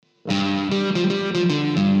Hello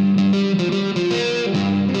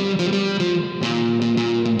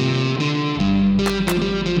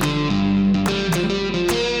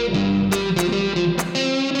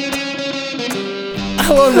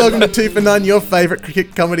and welcome to 2 for 9, your favourite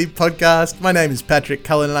cricket comedy podcast. My name is Patrick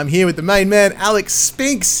Cullen and I'm here with the main man, Alex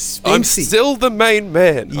Spinks. Spinksy. I'm still the main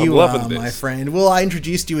man. I'm loving this. My friend. Well, I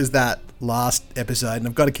introduced you as that last episode and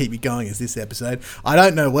I've got to keep you going as this episode. I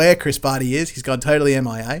don't know where Chris Barty is. He's gone totally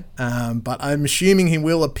MIA, but I'm assuming he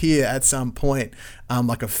will appear at some point.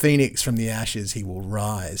 Like a phoenix from the ashes, he will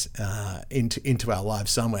rise into our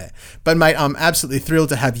lives somewhere. But mate, I'm absolutely thrilled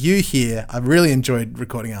to have you here. I really enjoyed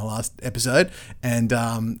recording our last episode, and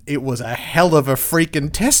it was a hell of a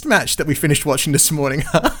freaking test match that we finished watching this morning.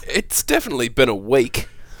 It's definitely been a week.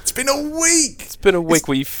 It's been a week. It's been a week.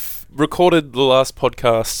 We've recorded the last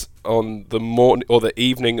podcast on the morning or the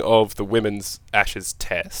evening of the women's Ashes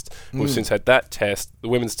test. We've since had that test, the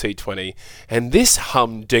women's T20, and this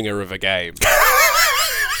humdinger of a game.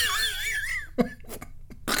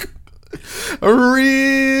 A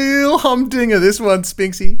real humdinger, this one,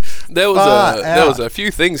 Spinksy. There was a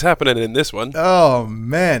few things happening in this one. Oh,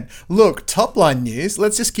 man. Look, top line news.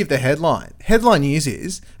 Let's just give the headline. Headline news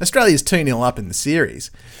is Australia's 2-0 up in the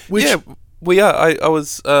series. Yeah, we are. I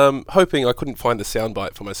was hoping I couldn't find the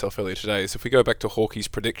soundbite for myself earlier today. So if we go back to Hawkey's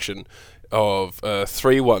prediction of a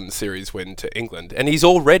 3-1 series win to England, and he's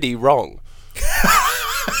already wrong.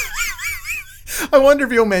 I wonder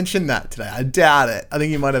if he'll mention that today. I doubt it. I think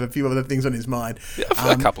he might have a few other things on his mind. Yeah,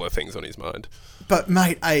 a couple of things on his mind. But,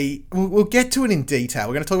 mate, we'll get to it in detail.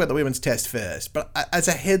 We're going to talk about the women's test first. But as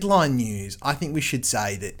a headline news, I think we should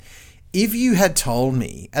say that if you had told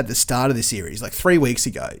me at the start of the series, like 3 weeks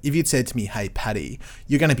ago, if you'd said to me, hey, Paddy,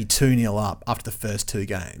 you're going to be 2-0 up after the first two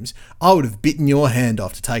games, I would have bitten your hand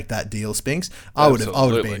off to take that deal, Spinks. I would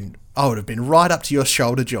have been right up to your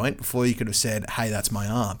shoulder joint before you could have said, hey, that's my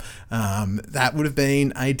arm. That would have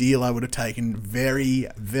been a deal I would have taken very,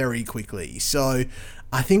 very quickly. So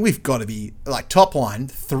I think we've got to be, like, top line,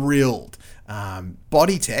 thrilled.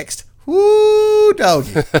 Body text, whoo,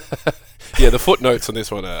 doggy. Yeah, the footnotes on this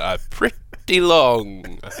one are pretty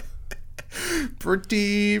long.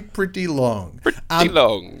 Pretty long. Pretty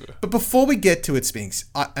long. But before we get to it, Spinks,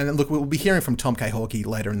 and look, we'll be hearing from Tom K. Hawkey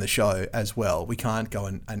later in the show as well. We can't go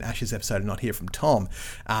an Ashes episode and not hear from Tom.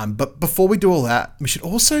 But before we do all that, we should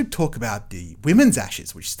also talk about the women's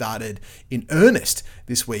Ashes, which started in earnest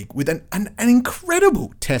this week with an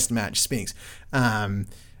incredible test match, Spinks. An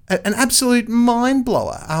absolute mind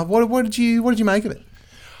blower. What did you make of it?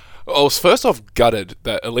 I was first off gutted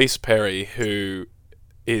that Elise Perry, who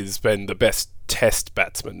has been the best test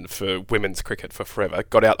batsman for women's cricket for forever,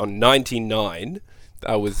 got out on 99.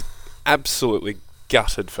 I was absolutely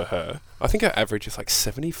gutted for her. I think her average is like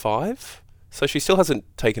 75, so she still hasn't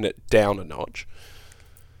taken it down a notch.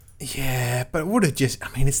 Yeah, but it would have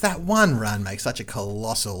it's that one run makes such a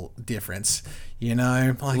colossal difference, you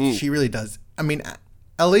know? She really does.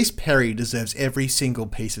 Elise Perry deserves every single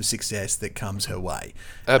piece of success that comes her way.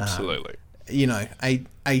 Absolutely.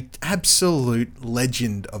 A absolute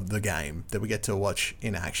legend of the game that we get to watch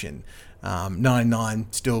in action. 99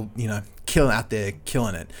 still,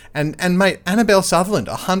 killing it. And mate, Annabelle Sutherland,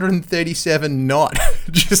 137 not,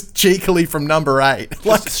 just cheekily from number 8.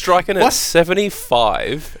 Like, striking at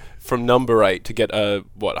 75 from number 8 to get a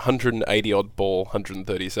 180 odd ball,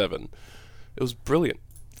 137. It was brilliant.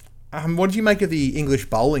 What did you make of the English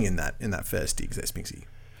bowling in that first dig, Spinksy?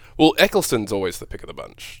 Well, Ecclestone's always the pick of the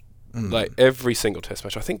bunch. Like, every single test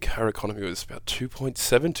match. I think her economy was about 2.7,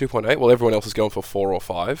 2.8. Well, everyone else is going for 4 or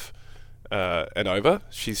 5 and over.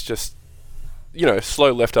 She's just,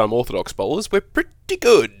 slow left-arm orthodox bowlers. We're pretty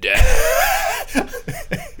good.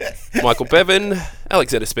 Michael Bevan,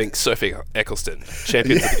 Alexander Spinks, Sophie Ecclestone,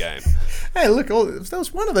 champions of the game. Hey, look, there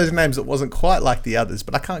was one of those names that wasn't quite like the others,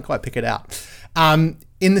 but I can't quite pick it out.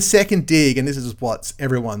 In the second dig, and this is what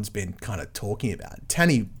everyone's been kind of talking about,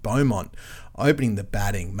 Tanny Beaumont opening the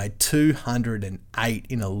batting made 208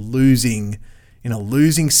 in a losing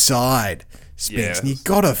side, Spinks. Yeah. And you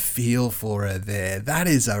got a feel for her there. That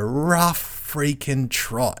is a rough freaking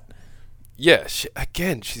trot. Yeah,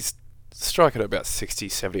 she's striking at about 60,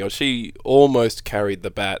 70 odd. She almost carried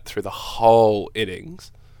the bat through the whole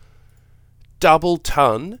innings. Double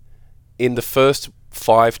ton in the first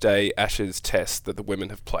 5-day Ashes test that the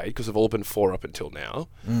women have played, because they've all been 4 up until now.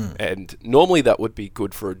 And normally that would be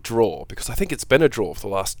good for a draw, because I think it's been a draw for the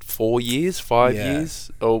last 5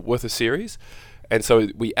 years or worth of series. And so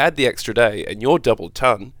we add the extra day, and your double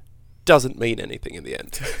ton doesn't mean anything in the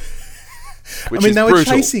end. They were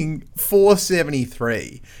chasing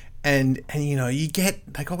 473 And you know,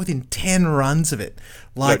 they got within 10 runs of it.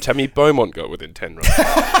 No, Tammy Beaumont got within 10 runs.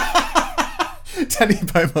 Tammy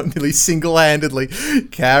Beaumont nearly single-handedly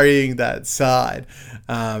carrying that side.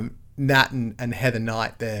 Nat and Heather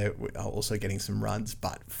Knight there are also getting some runs,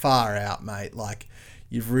 but far out, mate. Like,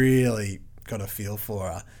 you've really got a feel for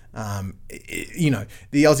her. You know,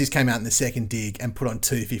 the Aussies came out in the second dig and put on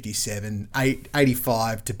 257,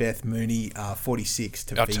 85 to Beth Mooney, 46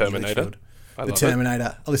 to Phoebe Terminator. Litchfield. The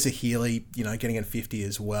Terminator, Alyssa Healy, you know, getting a 50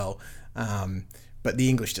 as well. But the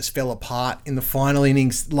English just fell apart in the final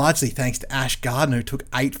innings, largely thanks to Ash Gardner, who took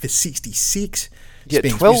 8 for 66. Yeah,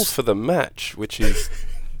 Spinks, 12 for the match, which is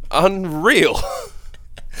unreal.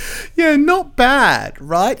 Yeah, not bad,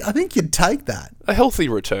 right? I think you'd take that. A healthy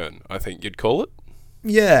return, I think you'd call it.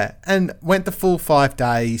 Yeah, and went the full 5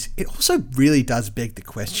 days. It also really does beg the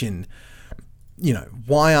question, you know,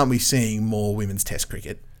 why aren't we seeing more women's test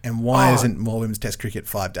cricket? And why isn't more women's test cricket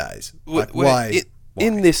 5 days? Like, why?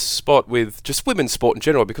 In this spot with just women's sport in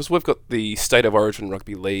general, because we've got the State of Origin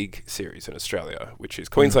Rugby League series in Australia, which is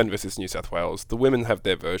Queensland versus New South Wales. The women have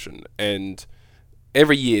their version, and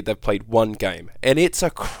every year they've played one game, and it's a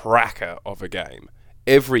cracker of a game.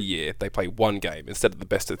 Every year they play one game instead of the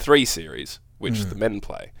best of 3 series, which the men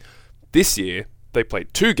play. This year they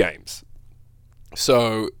played 2 games.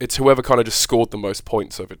 So it's whoever kind of just scored the most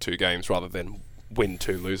points over 2 games rather than win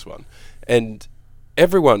 2, lose 1. And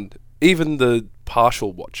everyone, even the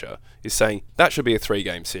partial watcher, is saying that should be a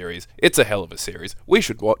 3-game series. It's a hell of a series. We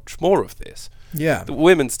should watch more of this. Yeah. The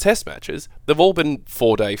women's test matches, they've all been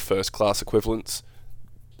 4-day first-class equivalents,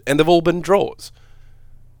 and they've all been draws.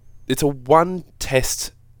 It's a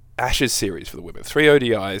 1-test Ashes series for the women. 3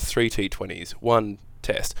 ODIs, 3 T20s, 1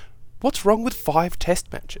 test. What's wrong with 5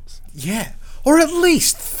 test matches? Yeah. Or at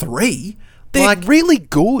least 3. They're really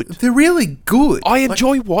good. They're really good. I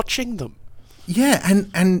enjoy watching them. Yeah,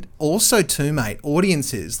 and also too, mate,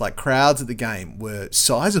 audiences, like crowds at the game, were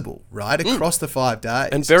sizable, right, across the 5 days.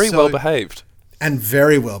 And very well behaved. And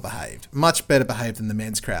very well behaved. Much better behaved than the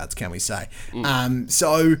men's crowds, can we say.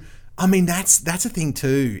 So, I mean, that's a thing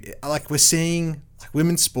too. Like, we're seeing, like,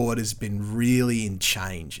 women's sport has been really in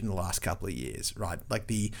change in the last couple of years, right? Like,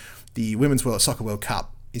 the Women's Soccer World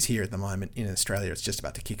Cup is here at the moment in Australia. It's just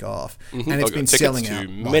about to kick off. And it's been selling out.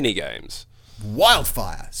 Many games.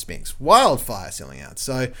 Wildfire, Spinks. Wildfire selling out.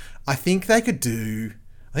 So I think they could do...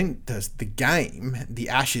 I think the game, the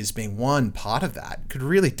Ashes being one part of that, could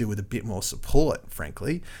really do with a bit more support,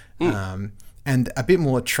 frankly. And a bit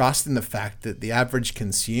more trust in the fact that the average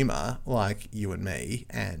consumer, like you and me,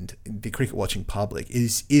 and the cricket watching public,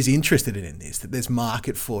 is interested in this, that there's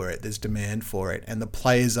market for it, there's demand for it, and the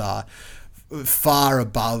players are far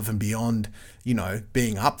above and beyond, you know,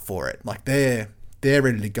 being up for it. Like, they're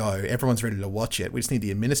ready to go. Everyone's ready to watch it. We just need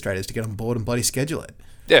the administrators to get on board and bloody schedule it.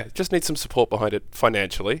 Yeah, just need some support behind it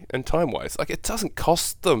financially and time-wise. Like, it doesn't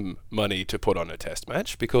cost them money to put on a test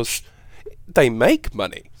match because they make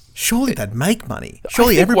money. Surely they'd make money.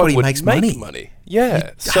 Surely everybody makes money.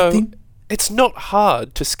 Yeah, so it's not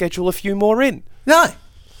hard to schedule a few more in. No.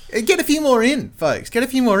 Get a few more in, folks. Get a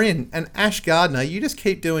few more in. And Ash Gardner, you just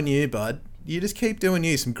keep doing you, bud. You just keep doing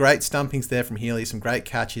you. Some great stumpings there from Healy, some great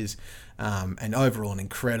catches, and overall an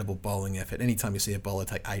incredible bowling effort. Anytime you see a bowler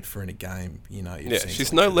take 8 for in a game, you know.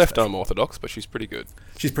 She's no left arm orthodox, but she's pretty good.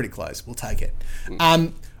 She's pretty close. We'll take it.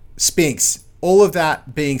 Spinks, all of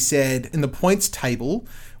that being said, in the points table,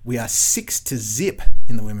 we are 6-0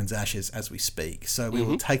 in the Women's Ashes as we speak. So we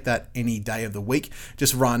will take that any day of the week.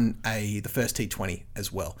 Just run the first T20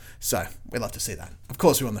 as well. So we'd love to see that. Of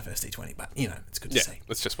course, we won the first T20, but, you know, it's good to see.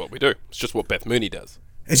 That's just what we do. It's just what Beth Mooney does.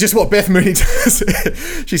 It's just what Beth Mooney does.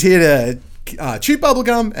 She's here to chew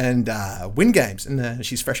bubblegum and win games. And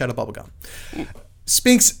she's fresh out of bubblegum.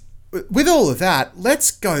 Spinks, with all of that, let's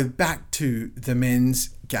go back to the men's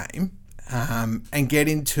game. And get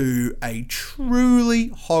into a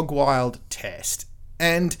truly hog-wild test.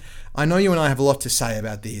 And I know you and I have a lot to say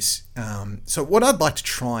about this. So what I'd like to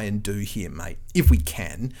try and do here, mate, if we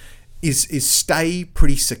can, is stay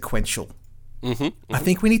pretty sequential. I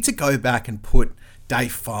think we need to go back and put day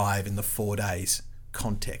 5 in the 4 days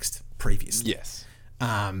context previously. Yes.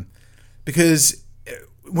 Because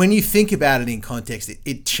when you think about it in context,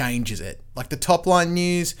 it changes it. Like the top line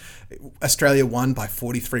news, Australia won by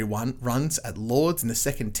 43 runs at Lords in the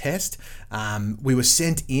second test. We were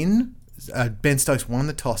sent in. Ben Stokes won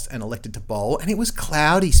the toss and elected to bowl, and it was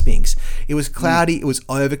cloudy, Spinks. It was cloudy. It was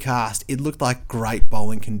overcast. It looked like great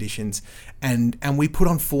bowling conditions, and we put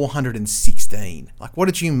on 416. Like, what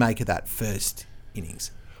did you make of that first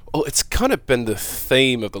innings? Well, it's kind of been the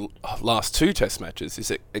theme of the last two test matches,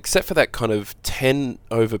 is it, except for that kind of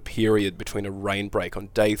 10-over period between a rain break on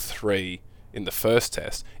day 3 in the first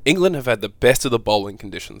test, England have had the best of the bowling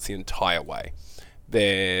conditions the entire way.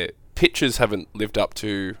 Their pitches haven't lived up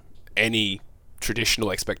to any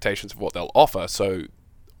traditional expectations of what they'll offer, so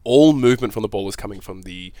all movement from the ball is coming from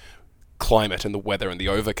the climate and the weather and the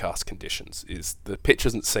overcast conditions. Is the pitch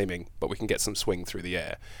isn't seaming, but we can get some swing through the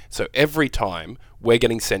air. So every time we're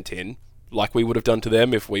getting sent in, like we would have done to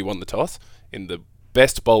them if we won the toss, in the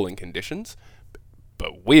best bowling conditions,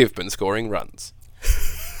 but we've been scoring runs.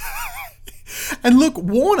 And look,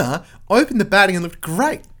 Warner opened the batting and looked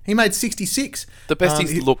great. He made 66. The best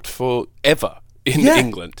he's looked for ever in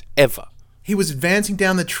England, ever. He was advancing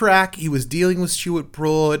down the track. He was dealing with Stuart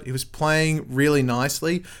Broad. He was playing really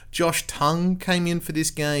nicely. Josh Tongue came in for this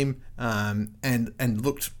game and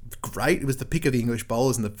looked great. It was the pick of the English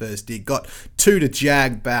bowlers in the first dig. Got 2 to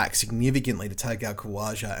jag back significantly to take out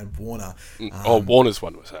Khawaja and Warner. Warner's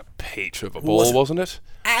one was a peach of a ball, wasn't it?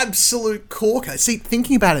 Absolute corker. See,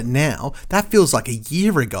 thinking about it now, that feels like a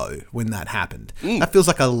year ago when that happened. That feels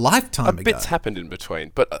like a lifetime ago. A bit's happened in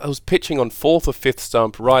between, but I was pitching on 4th or 5th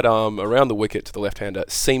stump, right arm, around the wicket to the left-hander,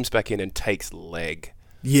 seams back in and takes leg.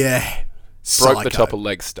 Yeah. Broke the top of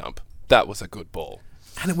leg stump. That was a good ball.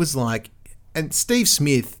 And it was like... And Steve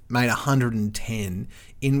Smith made 110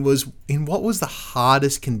 in what was the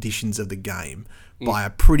hardest conditions of the game by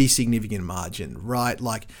a pretty significant margin, right?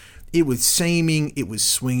 Like... It was seaming, it was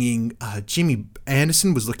swinging. Jimmy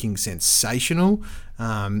Anderson was looking sensational.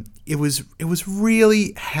 It was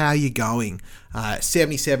really how you going.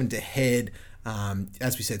 77 to head,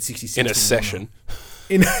 as we said, 66 in a session.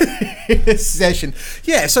 In a session.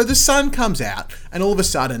 Yeah, so the sun comes out and all of a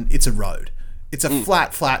sudden it's a road. It's a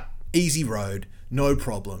flat, easy road, no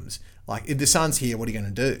problems. Like, if the sun's here, what are you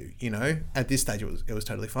going to do? You know, at this stage it was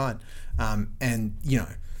totally fine. And, you know,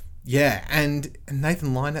 yeah, and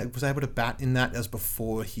Nathan Lyon was able to bat in that. That was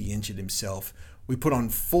before he injured himself. We put on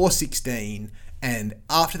 416, and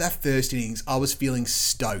after that first innings, I was feeling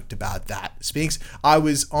stoked about that. Spinks, I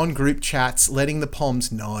was on group chats letting the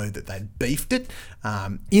Poms know that they'd beefed it.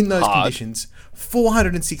 In those conditions,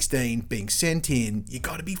 416 being sent in, you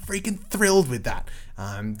got to be freaking thrilled with that.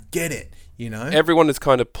 Get it, you know? Everyone has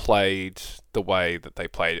kind of played the way that they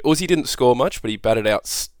played. Aussie didn't score much, but he batted out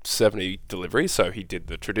 70 deliveries, so he did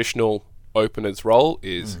the traditional opener's role,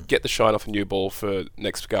 is get the shine off a new ball for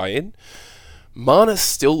next guy in. Marnus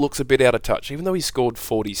still looks a bit out of touch, even though he scored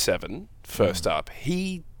 47 first up.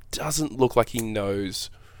 He doesn't look like he knows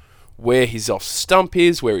where his off stump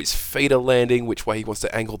is, where his feet are landing, which way he wants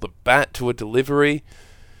to angle the bat to a delivery.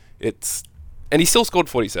 And he still scored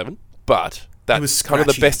 47, but that's kind of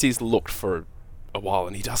the best he's looked for a while,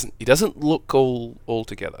 and he doesn't look all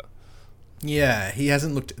together. Yeah, he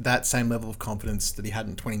hasn't looked at that same level of confidence that he had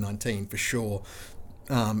in 2019 for sure,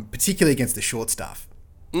 particularly against the short stuff.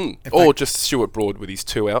 Or just Stuart Broad with his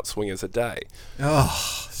 2 outswingers a day.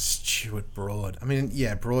 Oh, Stuart Broad. I mean,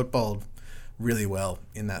 yeah, Broad bowled really well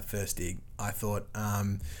in that first dig, I thought.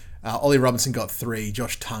 Ollie Robinson got 3.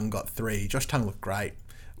 Josh Tongue got 3. Josh Tongue looked great,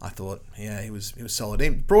 I thought. Yeah, he was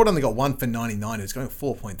solid. Broad only got 1 for 99. He was going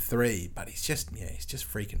 4.3, but he's just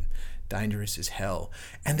freaking dangerous as hell.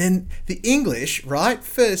 And then the English, right?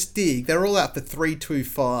 First dig, they're all out for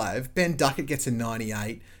 325. Ben Duckett gets a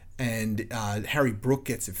 98. And Harry Brook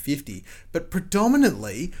gets a 50. But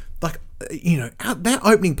predominantly, like, you know, that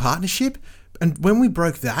opening partnership, and when we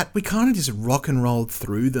broke that, we kind of just rock and rolled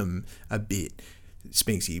through them a bit.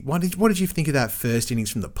 Spinksy, what did you think of that first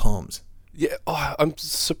innings from the Poms? Yeah, I'm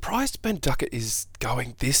surprised Ben Duckett is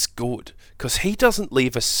going this good, because he doesn't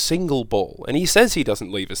leave a single ball, and he says he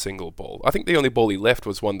doesn't leave a single ball. I think the only ball he left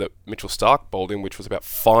was one that Mitchell Starc bowled in, which was about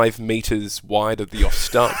 5 metres wide of the off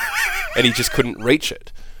stump, and he just couldn't reach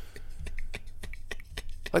it.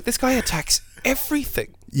 Like, this guy attacks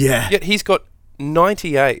everything. Yeah. Yet he's got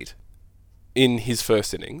 98 in his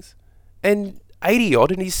first innings and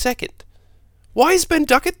 80-odd in his second. Why is Ben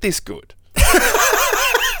Duckett this good?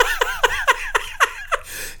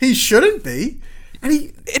 He shouldn't be.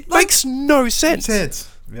 And it makes no sense.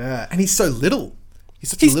 Yeah. And he's so little.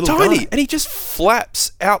 He's a little tiny, guy. And he just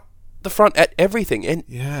flaps out the front at everything. And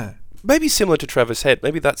yeah. Maybe similar to Travis Head.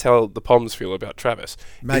 Maybe that's how the Poms feel about Travis.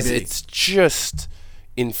 Maybe. It's just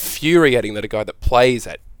infuriating that a guy that plays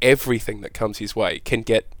at everything that comes his way can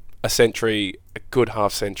get a century, a good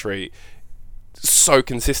half century, so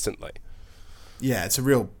consistently. Yeah, it's a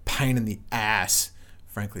real pain in the ass,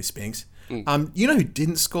 frankly, Spinks. You know who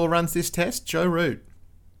didn't score runs this test? Joe Root.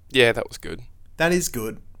 Yeah, that was good. That is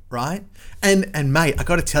good, right? And mate, I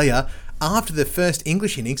got to tell you, after the first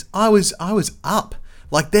English innings, I was up.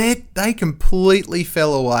 Like they completely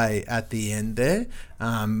fell away at the end there.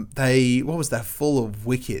 What was that full of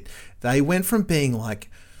wicket? They went from being like,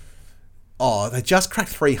 they just cracked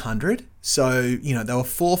 300. So, they were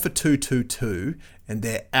 4 for 222 and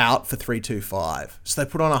they're out for 325. So they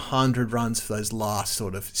put on 100 runs for those last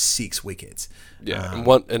sort of 6 wickets. Yeah,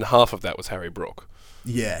 and half of that was Harry Brook.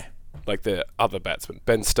 Yeah. Like their other batsmen.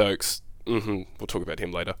 Ben Stokes, we'll talk about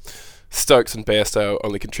him later. Stokes and Bairstow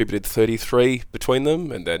only contributed 33 between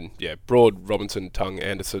them, and then, Broad, Robinson, Tongue,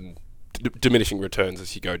 Anderson, diminishing returns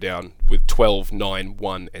as you go down with 12, 9,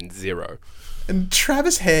 1 and 0. And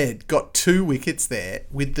Travis Head got 2 wickets there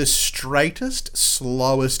with the straightest,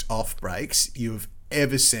 slowest off breaks you've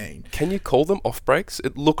ever seen. Can you call them off breaks?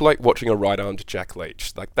 It looked like watching a right-armed Jack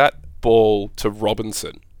Leach. Like that ball to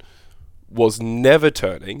Robinson was never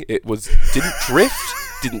turning. Didn't drift,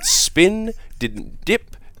 didn't spin, didn't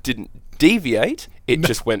dip, didn't deviate. It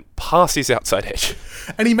just went past his outside edge.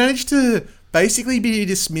 And he managed to basically be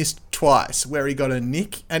dismissed twice, where he got a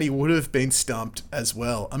nick and he would have been stumped as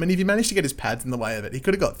well. I mean, if he managed to get his pads in the way of it, he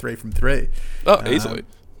could have got 3 from 3. Oh, easily.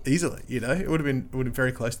 Easily, it would have been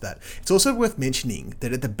very close to that. It's also worth mentioning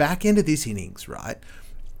that at the back end of this innings, right,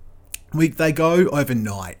 they go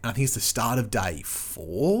overnight. I think it's the start of day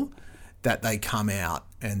 4 that they come out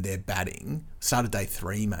and they're batting. Start of day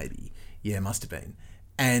 3, maybe. Yeah, it must have been.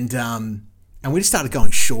 And we just started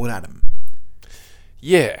going short at them.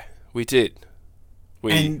 Yeah, we did.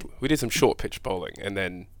 We did some short pitch bowling, and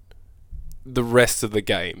then the rest of the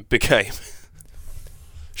game became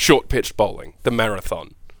short pitch bowling, the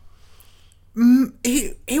marathon.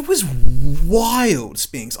 It was wild,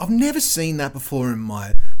 Spinks. I've never seen that before in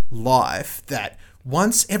my life, that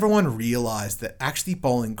once everyone realised that actually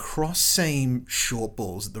bowling cross-seam short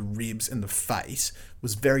balls at the ribs and the face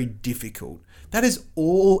was very difficult. That is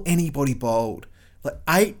all anybody bowled. Like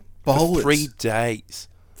 8 bowlers. For 3 days.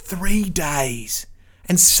 3 days.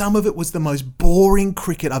 And some of it was the most boring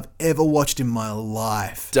cricket I've ever watched in my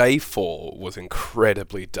life. Day 4 was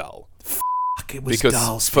incredibly dull. It was because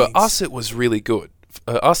dull, for Spinks. us it was really good.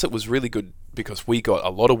 It was really good because we got a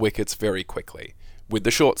lot of wickets very quickly with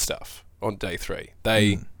the short stuff on day 3.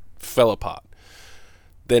 They fell apart.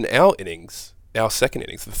 Then our innings, our second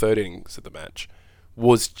innings, the third innings of the match,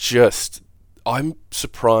 was just... I'm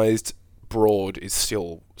surprised Broad is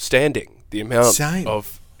still standing. The amount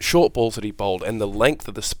of short balls that he bowled and the length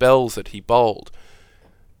of the spells that he bowled.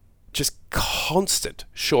 Just constant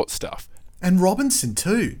short stuff. And Robinson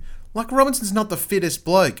too. Like, Robinson's not the fittest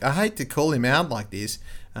bloke. I hate to call him out like this,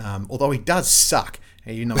 although he does suck.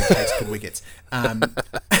 He takes good wickets.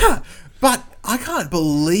 But I can't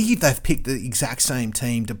believe they've picked the exact same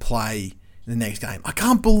team to play in the next game. I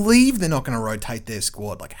can't believe they're not going to rotate their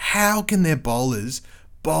squad. Like, how can their bowlers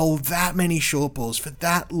bowl that many short balls for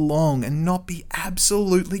that long and not be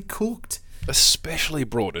absolutely cooked? Especially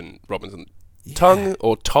Broad and Robinson. Yeah. Tongue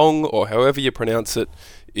or Tong or however you pronounce it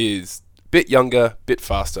is bit younger, bit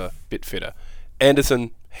faster, bit fitter.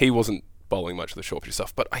 Anderson, he wasn't bowling much of the short pitch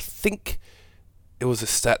stuff, but I think it was a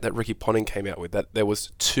stat that Ricky Ponting came out with that there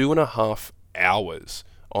was 2.5 hours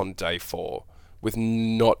on day 4 with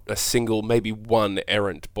not a single, maybe one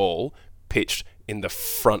errant ball pitched in the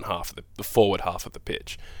front half, the forward half of the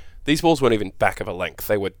pitch. These balls weren't even back of a length.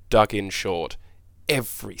 They were dug in short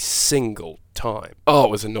every single time. Oh,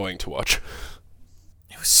 it was annoying to watch.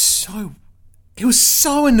 It was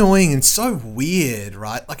so annoying and so weird,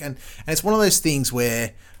 right? Like, and it's one of those things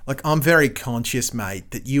where, like, I'm very conscious, mate,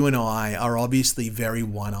 that you and I are obviously very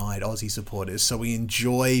one-eyed Aussie supporters, so we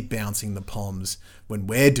enjoy bouncing the Poms when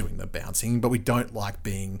we're doing the bouncing, but we don't like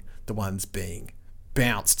being the ones being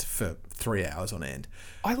bounced for 3 hours on end.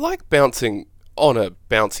 I like bouncing on a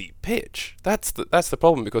bouncy pitch. That's the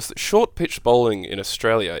problem, because the short pitch bowling in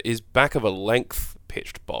Australia is back of a length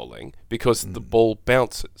pitched bowling because the ball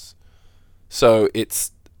bounces. So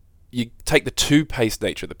you take the two-pace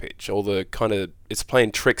nature of the pitch, or the kind of, it's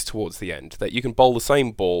playing tricks towards the end, that you can bowl the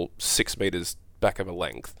same ball 6 metres back of a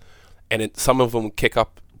length, and some of them kick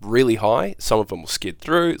up really high, some of them will skid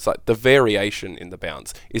through. It's like the variation in the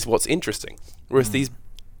bounce is what's interesting. Whereas these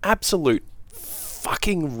absolute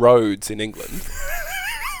fucking roads in England,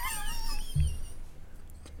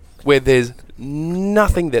 where there's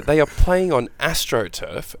nothing that they are playing on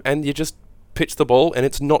AstroTurf, and you just pitch the ball and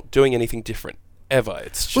it's not doing anything different ever.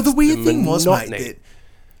 It's just the weird thing was, mate, monotony.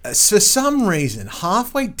 that for some reason,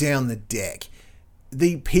 halfway down the deck,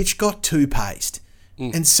 the pitch got two-paced,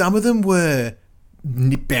 and some of them were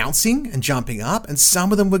bouncing and jumping up, and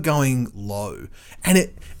some of them were going low, and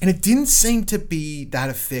it didn't seem to be that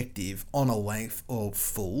effective on a length or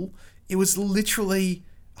full. It was literally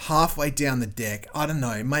halfway down the deck, I don't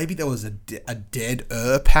know, maybe there was a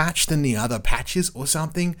deader patch than the other patches or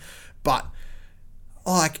something, but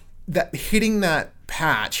like that hitting that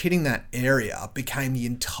area became the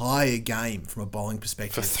entire game from a bowling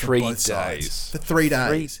perspective for 3 both days. sides. For 3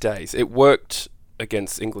 days. 3 days. It worked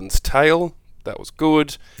against England's tail. That was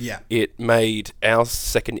good. Yeah. It made our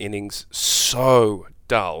second innings so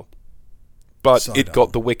dull. But it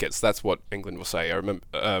got the wickets. That's what England will say. I remember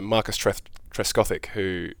Marcus Trescothick,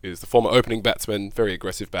 who is the former opening batsman, very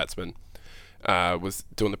aggressive batsman, was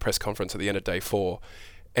doing the press conference at the end of day 4.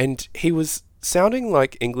 And he was sounding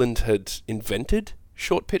like England had invented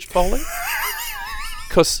short-pitch bowling.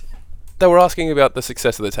 Because they were asking about the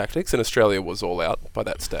success of the tactics, and Australia was all out by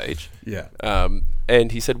that stage. Yeah.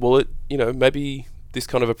 And he said, well, maybe this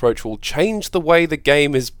kind of approach will change the way the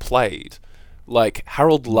game is played. Like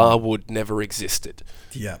Harold Larwood never existed.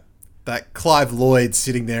 Yeah. That Clive Lloyd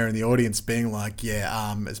sitting there in the audience being like,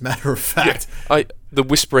 as a matter of fact. Yeah, the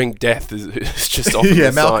whispering death is just off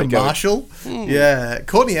the Malcolm side Marshall. Yeah.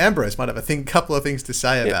 Courtney Ambrose might have a couple of things to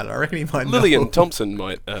say about it. I reckon he might know. Lillian Thompson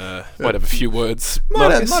might have a few words.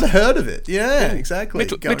 Might have heard of it. Yeah, exactly.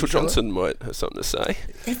 Mitchell Johnson might have something to say.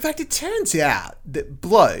 In fact, it turns out that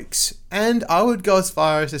blokes, and I would go as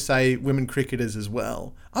far as to say women cricketers as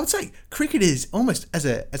well, I would say cricketers, almost as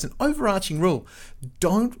an overarching rule,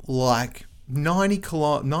 don't like 90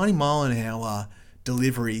 mile an hour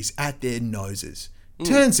deliveries at their noses.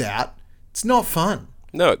 Turns out it's not fun.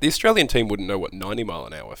 No, the Australian team wouldn't know what 90 mile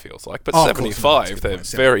an hour feels like, but 75 they're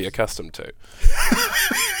very accustomed to. And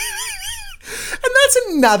that's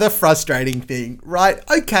another frustrating thing, right?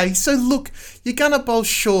 Okay, so look, you're going to bowl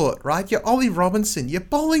short, right? You're Ollie Robinson. You're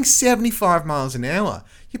bowling 75 miles an hour.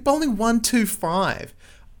 You're bowling 125.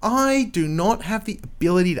 I do not have the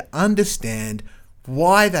ability to understand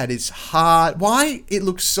why that is hard, why it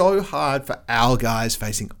looks so hard for our guys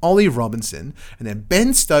facing Ollie Robinson, and then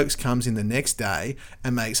Ben Stokes comes in the next day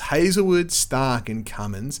and makes Hazelwood, Stark and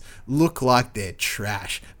Cummins look like they're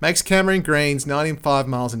trash. Makes Cameron Green's 95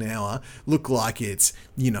 miles an hour look like it's,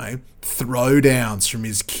 throwdowns from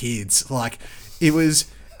his kids. Like, it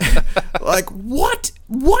was like, what,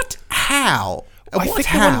 how? I think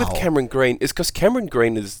the one with Cameron Green is because Cameron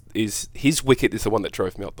Green is his wicket is the one that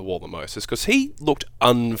drove me up the wall the most. Is because he looked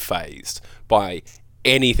unfazed by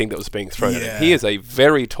anything that was being thrown at him. He is a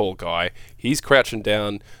very tall guy. He's crouching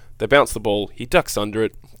down. They bounce the ball. He ducks under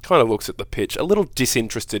it. Kind of looks at the pitch, a little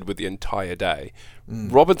disinterested with the entire day.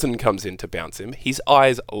 Robinson comes in to bounce him. His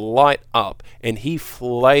eyes light up, and he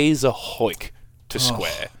flays a hoik to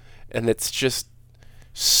square, and it's just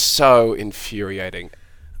so infuriating.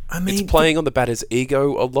 I mean, it's playing on the batter's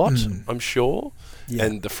ego a lot, I'm sure,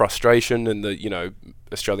 and the frustration and the,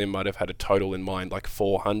 Australia might have had a total in mind, like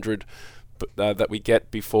 400 that we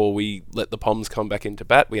get before we let the Poms come back into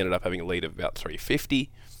bat. We ended up having a lead of about 350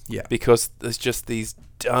 because there's just these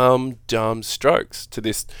dumb strokes to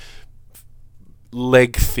this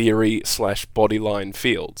leg theory / bodyline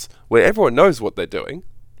fields where everyone knows what they're doing.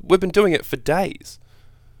 We've been doing it for days,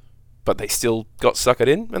 but they still got suckered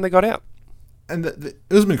in and they got out. And the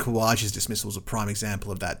Usman Khawaja's dismissal is a prime example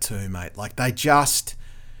of that too, mate. Like he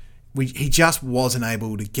just wasn't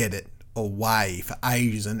able to get it away for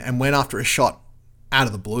ages and went after a shot out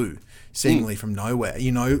of the blue, seemingly from nowhere.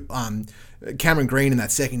 Cameron Green in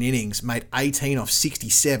that second innings made 18 off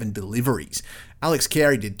 67 deliveries. Alex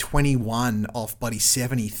Carey did 21 off bloody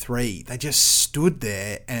 73. They just stood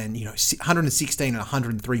there and, 116 and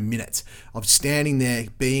 103 minutes of standing there,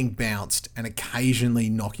 being bounced and occasionally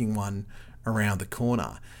knocking one around the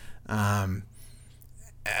corner. I'm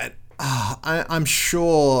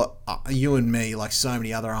sure you and me, like so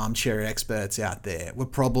many other armchair experts out there, were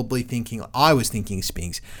probably thinking, I was thinking,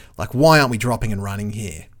 Spinks, like, why aren't we dropping and running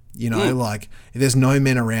here? Like, if there's no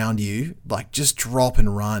men around you, like, just drop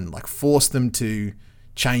and run. Like, force them to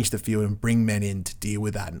change the field and bring men in to deal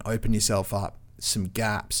with that and open yourself up some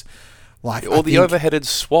gaps. Like, or the overheaded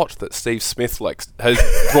swat that Steve Smith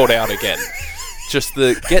has brought out again. Just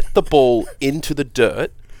get the ball into the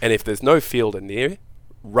dirt, and if there's no fielder near,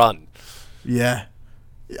 run. Yeah.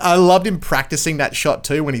 I loved him practicing that shot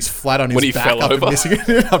too when he's flat on his back after missing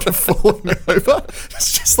it after falling over.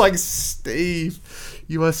 It's just like, Steve,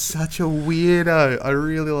 you are such a weirdo. I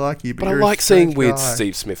really like you, but I like seeing weird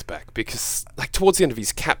Steve Smith back because, like, towards the end of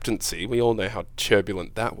his captaincy, we all know how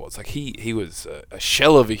turbulent that was. Like, he was a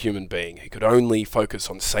shell of a human being. He could only focus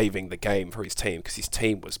on saving the game for his team because his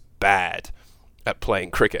team was bad at playing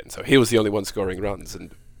cricket, and so he was the only one scoring runs. And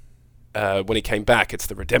when he came back, it's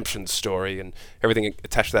the redemption story and everything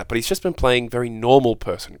attached to that. But he's just been playing very normal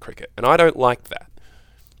person cricket, and I don't like that.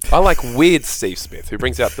 I like weird Steve Smith, who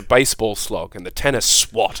brings out the baseball slog and the tennis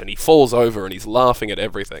swat, and he falls over and he's laughing at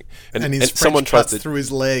everything. And and his someone tries tries to through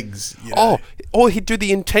his legs. You know? or he'd do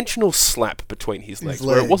the intentional slap between his legs,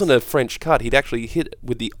 where it wasn't a French cut. He'd actually hit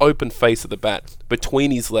with the open face of the bat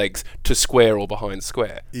between his legs to square or behind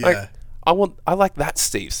square. Yeah. I like that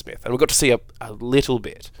Steve Smith, and we got to see a little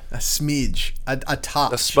bit, a smidge, a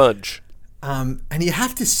touch, a smudge. And you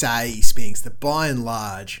have to say, Spinks, that by and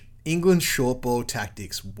large, England's short ball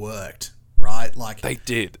tactics worked, right? Like They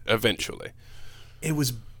did eventually. It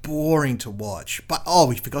was boring to watch, but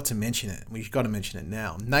we forgot to mention it. We've got to mention it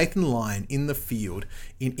now. Nathan Lyon in the field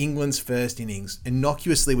in England's first innings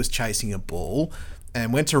innocuously was chasing a ball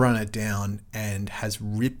and went to run it down and has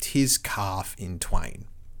ripped his calf in twain.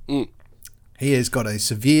 He has got a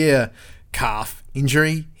severe calf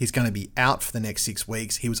injury. He's going to be out for the next 6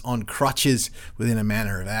 weeks. He was on crutches within a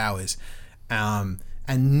matter of hours.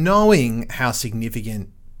 And knowing how significant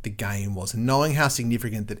the game was, and knowing how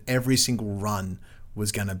significant that every single run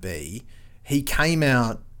was going to be, he came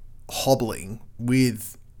out hobbling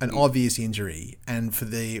with an obvious injury, and for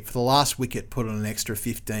the last wicket put on an extra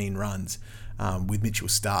 15 runs with Mitchell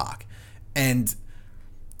Starc. And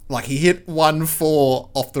like he hit 1-4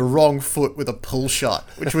 off the wrong foot with a pull shot,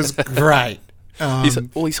 which was great.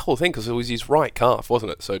 His whole thing, because it was his right calf,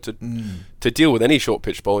 wasn't it? So to deal with any short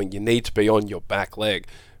pitch bowling, you need to be on your back leg,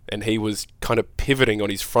 and he was kind of pivoting on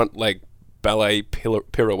his front leg, ballet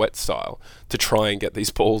pirouette style, to try and get these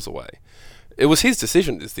balls away. It was his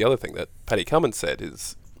decision, is the other thing that Paddy Cummins said,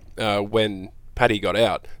 is when Paddy got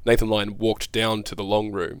out, Nathan Lyon walked down to the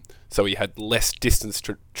long room, so he had less distance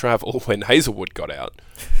to travel when Hazelwood got out,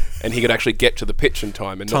 and he could actually get to the pitch in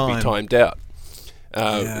time and not be timed out.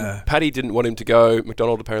 Paddy didn't want him to go.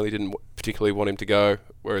 McDonald apparently didn't particularly want him to go,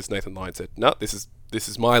 whereas Nathan Lyon said, "No, this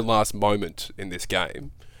is my last moment in this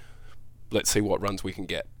game. Let's see what runs we can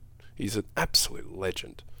get." He's an absolute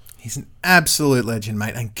legend. He's an absolute legend,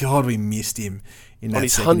 mate, and God, we missed him in that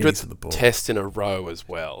second innings of the ball. On his 100th test in a row as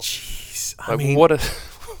well. Jeez, I mean, what a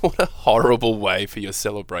horrible way for your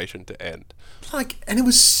celebration to end. And it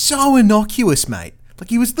was so innocuous, mate. Like,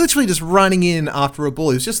 he was literally just running in after a ball.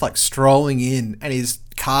 He was just like strolling in, and his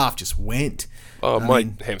calf just went. Oh, my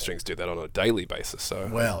hamstrings do that on a daily basis,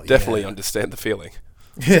 so definitely understand the feeling.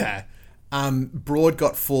 Yeah. Broad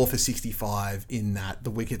got 4 for 65 in that. The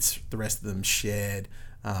wickets, the rest of them shared.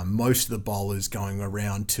 Most of the bowlers going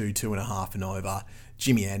around 2.5 and over.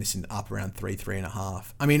 Jimmy Anderson up around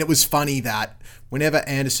 3.5. I mean, it was funny that whenever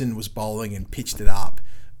Anderson was bowling and pitched it up,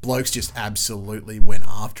 blokes just absolutely went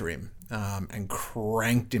after him and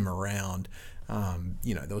cranked him around.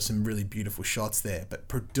 There was some really beautiful shots there, but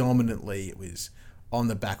predominantly it was on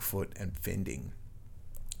the back foot and fending.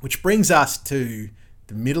 Which brings us to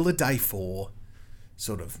the middle of day 4.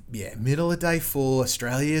 Middle of day 4.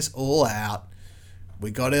 Australia's all out. We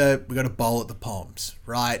got to bowl at the Poms,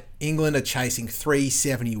 right? England are chasing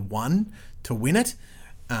 371 to win it.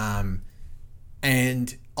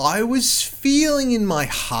 And I was feeling in my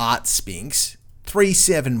heart, Spinks,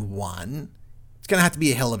 371. It's going to have to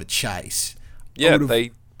be a hell of a chase. Yeah,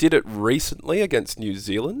 they did it recently against New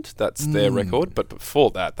Zealand. That's their record. But before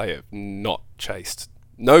that, they have not chased.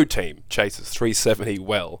 No team chases 370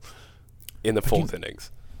 well in the fourth innings.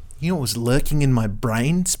 You know what was lurking in my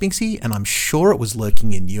brain, Spinksy, and I'm sure it was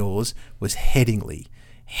lurking in yours, was Headingley.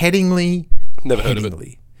 Never heard of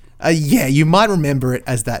it. Yeah, you might remember it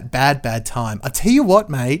as that bad time. I tell you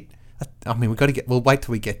what, mate. I mean, we'll wait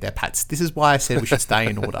till we get there, Pats. This is why I said we should stay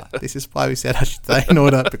in order. This is why we said I should stay in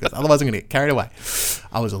order, because otherwise I'm going to get carried away.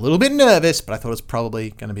 I was a little bit nervous, but I thought it was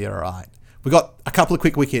probably going to be all right. We got a couple of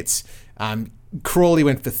quick wickets. Crawley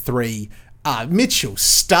went for 3. Mitchell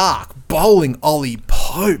Starc bowling Ollie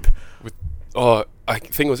Pope. I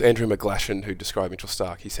think it was Andrew McGlashan who described Mitchell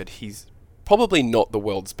Starc. He said he's probably not the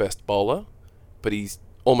world's best bowler, but he's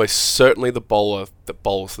almost certainly the bowler that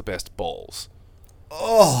bowls the best balls.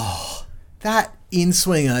 Oh, that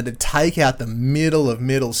in-swinger to take out the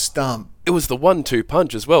middle stump. It was the 1-2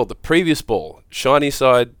 punch as well. The previous ball, shiny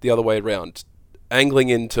side the other way around, angling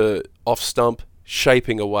into off stump,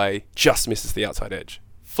 shaping away, just misses the outside edge.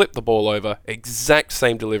 Flip the ball over, exact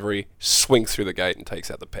same delivery, swings through the gate and takes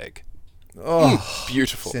out the peg. Oh,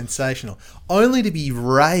 beautiful. Sensational. Only to be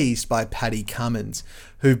raised by Paddy Cummins,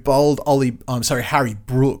 who bowled Harry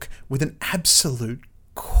Brook with an absolute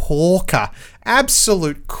corker.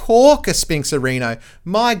 Absolute corker, Spinks Areno.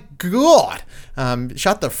 My God.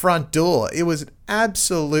 Shut the front door. It was an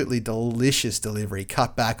absolutely delicious delivery.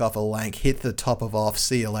 Cut back off a lank, hit the top of off.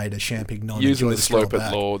 See you later, Champignon. Using the slope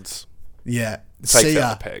at Lords. Yeah. Takes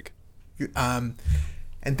out the peg.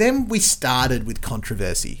 And then we started with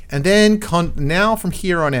controversy. And then now from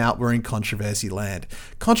here on out, we're in controversy land.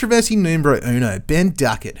 Controversy numero uno. Ben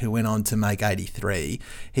Duckett, who went on to make 83,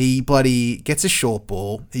 he bloody gets a short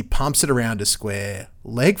ball. He pumps it around a square.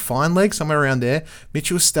 Fine leg, somewhere around there.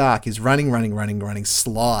 Mitchell Starc is running,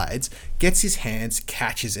 slides, gets his hands,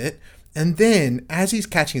 catches it. And then, as he's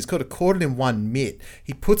catching, he's got caught it in one mitt.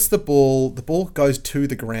 He puts the ball goes to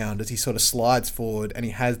the ground as he sort of slides forward, and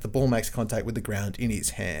the ball makes contact with the ground in his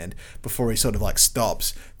hand before he sort of like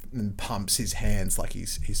stops and pumps his hands like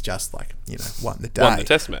he's just like, won the day. Won the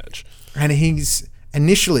test match. And he's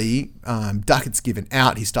initially, Duckett's given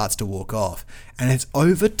out, he starts to walk off, and it's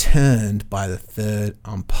overturned by the third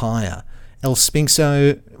umpire. El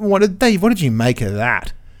Spinkso, Dave, what did you make of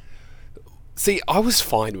that? See, I was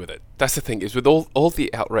fine with it. That's the thing, is with all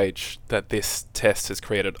the outrage that this test has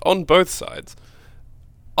created on both sides,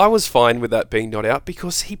 I was fine with that being not out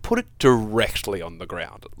because he put it directly on the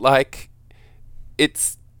ground. Like,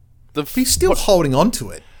 it's... He's still holding on to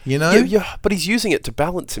it, Yeah, but he's using it to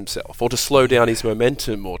balance himself or to slow down his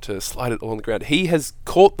momentum or to slide it on the ground. He has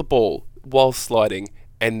caught the ball while sliding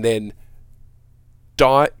and then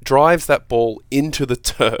drives that ball into the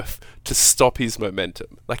turf to stop his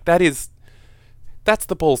momentum. Like, that's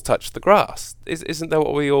the ball's touched the grass. Isn't that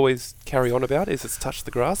what we always carry on about? Is it's touched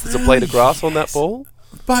the grass? There's a blade of grass on that ball?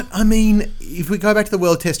 But, I mean, if we go back to the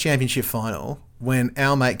World Test Championship final, when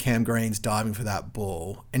our mate Cam Green's diving for that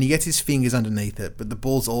ball, and he gets his fingers underneath it, but the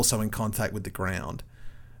ball's also in contact with the ground.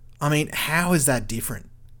 I mean, how is that different?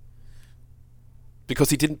 Because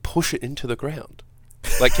he didn't push it into the ground.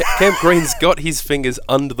 Like, Cam Green's got his fingers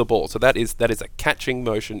under the ball, so that is a catching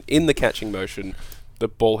motion. In the catching motion, the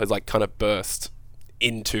ball has, like, kind of burst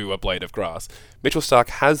into a blade of grass. Mitchell Starc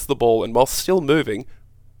has the ball and while still moving,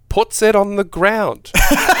 puts it on the ground.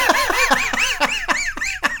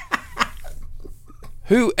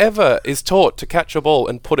 Whoever is taught to catch a ball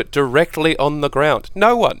and put it directly on the ground?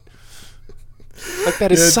 No one. Like,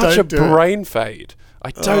 that is such a brain fade. I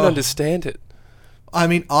don't understand it. I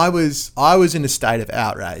mean, I was in a state of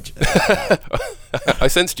outrage. I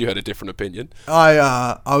sensed you had a different opinion.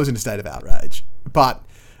 I was in a state of outrage, but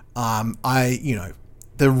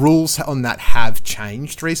the rules on that have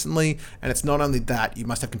changed recently, and it's not only that you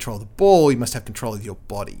must have control of the ball, you must have control of your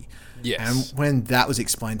body. Yes. And when that was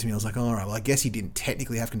explained to me, I was like, all right, well, I guess he didn't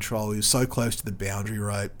technically have control. He was so close to the boundary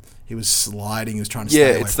rope. He was sliding. He was trying to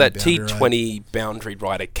stay away from the boundary rope. Yeah, it's that T20 boundary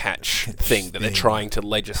rider catch thing that they're trying to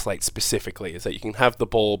legislate specifically, is that you can have the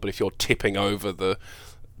ball, but if you're tipping over the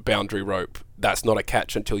boundary rope, that's not a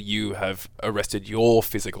catch until you have arrested your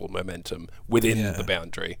physical momentum within the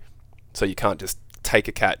boundary. So you can't just take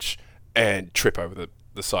a catch and trip over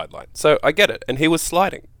the sideline. So I get it. And he was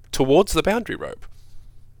sliding towards the boundary rope.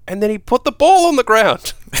 And then he put the ball on the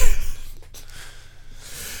ground.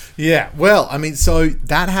 Yeah, well, I mean, so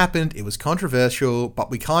that happened. It was controversial,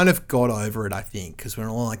 but we kind of got over it, I think, because we're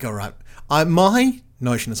all like, all right. My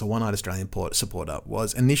notion as a one-eyed Australian supporter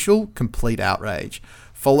was initial complete outrage,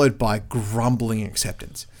 followed by grumbling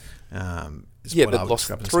acceptance. They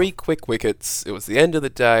lost 3 quick wickets. It was the end of the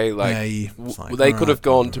day. They could have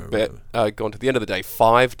gone to the end of the day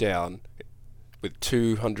 5 down with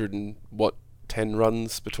 210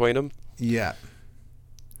 runs between them. Yeah.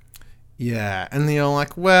 Yeah, and they're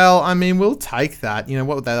like, well, I mean, we'll take that. You know,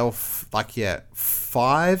 what were they all 4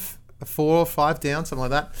 or 5 down, something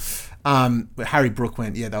like that. But Harry Brook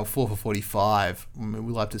went, they were 4 for 45. We'll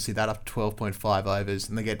love to see that up to 12.5 overs,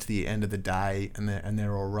 and they get to the end of the day, and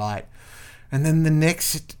they're all right. And then the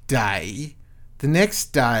next day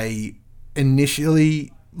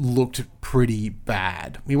initially looked pretty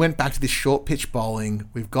bad. We went back to this short pitch bowling.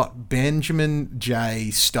 We've got Benjamin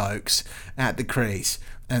J. Stokes at the crease,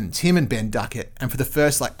 and it's him and Ben Duckett. And for the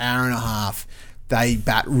first hour and a half, they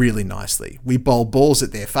bat really nicely. We bowl balls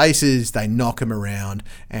at their faces, they knock them around,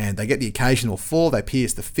 and they get the occasional 4. They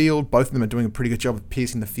pierce the field. Both of them are doing a pretty good job of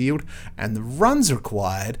piercing the field. And the runs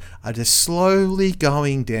required are just slowly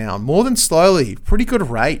going down. More than slowly. Pretty good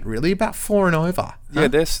rate, really. About 4 and over. Yeah,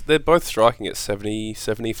 they're both striking at 70,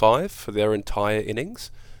 75 for their entire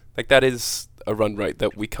innings. Like, that is a run rate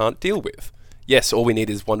that we can't deal with. Yes, all we need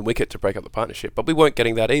is 1 wicket to break up the partnership, but we weren't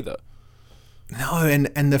getting that either. No,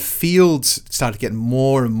 and the fields started getting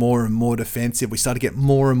more and more and more defensive. We started to get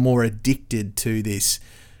more and more addicted to this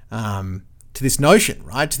notion,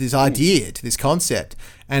 right? To this idea, to this concept.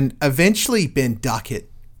 And eventually Ben Duckett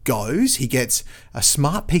goes. He gets a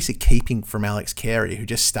smart piece of keeping from Alex Carey, who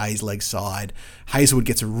just stays leg side. Hazelwood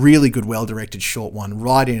gets a really good, well-directed short one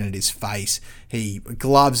right in at his face. He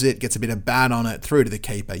gloves it, gets a bit of bat on it, through to the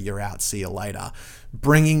keeper. You're out. See you later.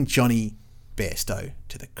 Bringing Johnny Bairstow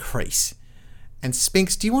to the crease. And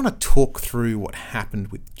Spinks, do you want to talk through what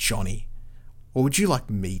happened with Johnny? Or would you like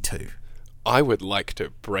me to? I would like to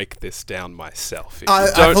break this down myself. I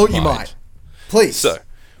thought you might. Please. So,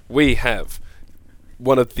 we have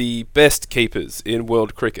one of the best keepers in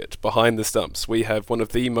world cricket behind the stumps. We have one of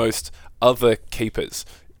the most other keepers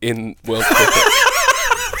in world cricket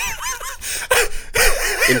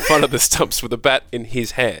in front of the stumps with a bat in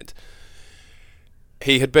his hand.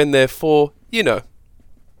 He had been there for,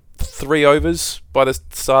 3 overs by the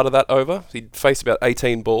start of that over. He'd faced about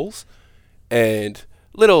 18 balls. And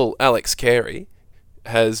little Alex Carey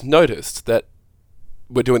has noticed that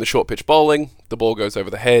we're doing the short pitch bowling. The ball goes over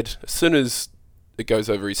the head. As soon as it goes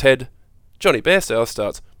over his head, Johnny Bairstow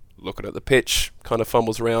starts looking at the pitch, kind of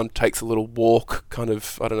fumbles around, takes a little walk,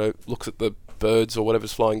 looks at the birds or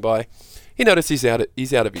whatever's flying by. He notices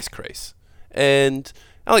he's out of his crease. And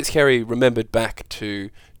Alex Carey remembered back to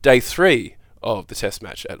day 3 of the test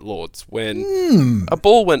match at Lord's when a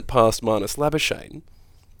ball went past Marnus Labuschagne.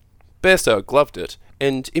 Bairstow gloved it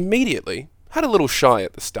and immediately had a little shy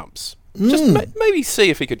at the stumps. Just maybe see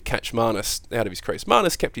if he could catch Marnus out of his crease.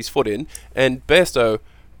 Marnus kept his foot in and Bairstow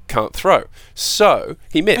can't throw. So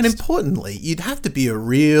he missed. And importantly, you'd have to be a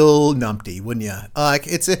real numpty, wouldn't you? Like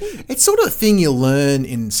it's sort of a thing you learn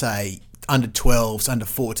in, say, under 12s, under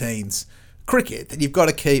 14s cricket, that you've got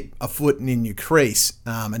to keep a foot in your crease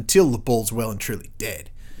until the ball's well and truly dead.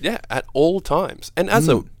 Yeah, at all times. And as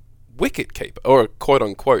a wicket keeper, or a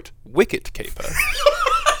quote-unquote wicket keeper,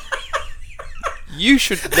 you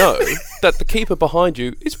should know that the keeper behind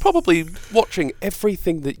you is probably watching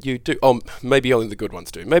everything that you do. Oh, maybe only the good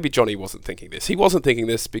ones do. Maybe Johnny wasn't thinking this. He wasn't thinking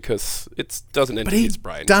this because it doesn't enter his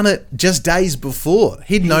brain. But he'd done it just days before.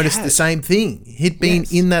 He'd noticed the same thing. He'd been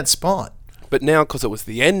in that spot. But now, because it was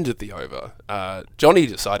the end of the over, Johnny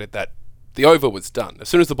decided that the over was done. As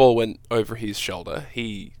soon as the ball went over his shoulder,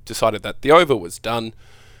 he decided that the over was done.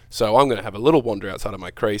 So I'm going to have a little wander outside of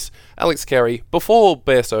my crease. Alex Carey, before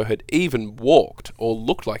Bairstow had even walked, or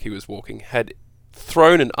looked like he was walking, had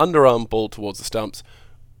thrown an underarm ball towards the stumps.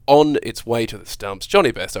 On its way to the stumps,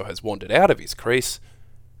 Johnny Bairstow has wandered out of his crease,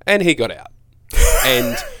 and he got out.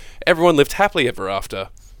 And everyone lived happily ever after.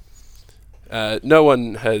 No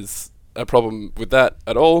one has a problem with that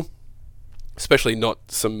at all, especially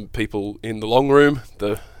not some people in the long room,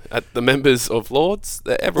 at the members of Lords.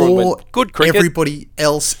 Everyone went, good cricket. Everybody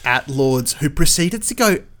else at Lords who proceeded to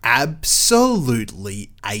go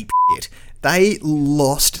absolutely apeshit. They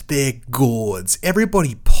lost their gourds.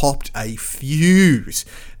 Everybody popped a fuse.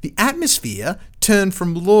 The atmosphere turned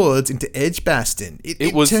from Lords into Edgbaston.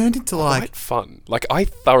 It was turned into quite fun. Like, I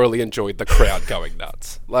thoroughly enjoyed the crowd going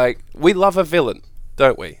nuts. Like, we love a villain,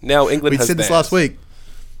 don't we? Now England has theirs. We said this last week.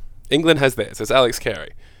 England has theirs. It's Alex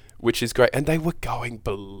Carey, which is great. And they were going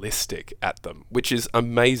ballistic at them, which is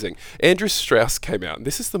amazing. Andrew Strauss came out, and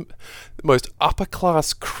this is the most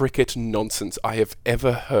upper-class cricket nonsense I have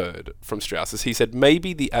ever heard from Strauss. As he said,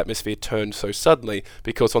 maybe the atmosphere turned so suddenly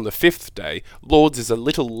because on the 5th day, Lords is a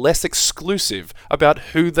little less exclusive about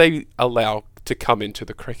who they allow to come into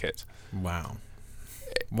the cricket.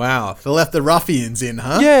 Wow, they left the ruffians in,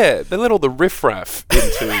 huh? Yeah, they let all the riffraff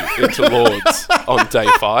into Lords on day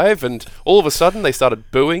 5, and all of a sudden they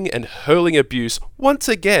started booing and hurling abuse once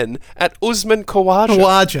again at Usman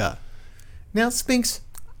Khawaja. Now, Spinks,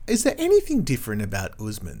 is there anything different about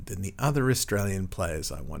Usman than the other Australian players,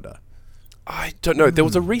 I wonder? I don't know. There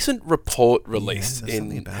was a recent report released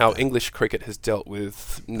in how English cricket has dealt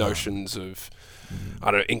with notions of,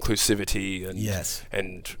 inclusivity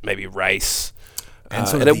and maybe race.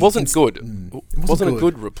 And it wasn't good. It wasn't a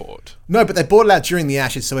good report. No, but they brought it out during the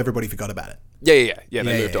Ashes, so everybody forgot about it. Yeah. They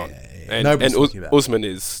moved on. And Usman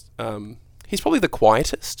is, he's probably the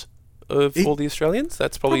quietest of all the Australians.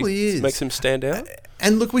 That's probably makes him stand out.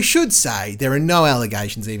 And look, we should say there are no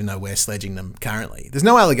allegations, even though we're sledging them currently. There's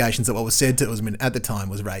no allegations that what was said to Usman at the time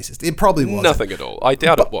was racist. It probably wasn't. Nothing at all. I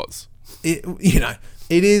doubt it was.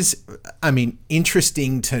 It is,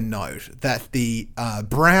 interesting to note that the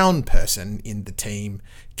brown person in the team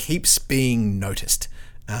keeps being noticed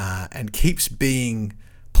and keeps being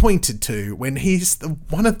pointed to when he's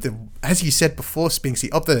one of the, as you said before, Spinksy,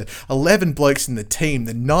 of the 11 blokes in the team,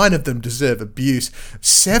 the 9 of them deserve abuse,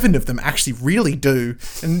 7 of them actually really do,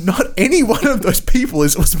 and not any one of those people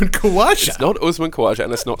is Usman Khawaja. It's not Usman Khawaja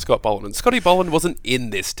and it's not Scott Boland. And Scotty Boland wasn't in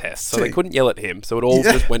this test, so they couldn't yell at him, so it all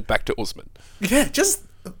just went back to Usman. Yeah, just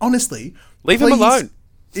honestly, leave him alone.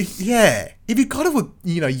 If you've got to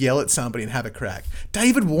yell at somebody and have a crack,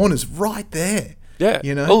 David Warner's right there. Yeah.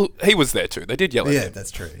 Well, he was there too. They did yell at him. Yeah,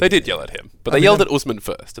 that's true. They did yell at him. But they yelled at Usman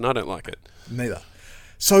first, and I don't like it. Neither.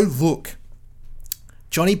 So, look,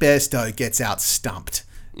 Johnny Bairstow gets out stumped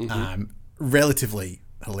relatively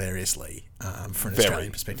hilariously, from an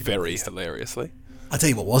Australian perspective. Very hilariously. I'll tell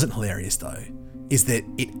you what wasn't hilarious, though, is that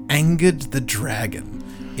it angered the dragon.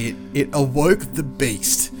 It awoke the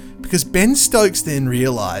beast. Because Ben Stokes then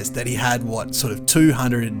realised that he had,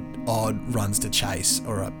 200 odd runs to chase,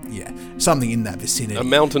 or something in that vicinity. A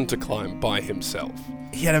mountain to climb by himself.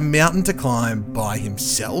 He had a mountain to climb by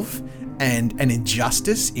himself, and an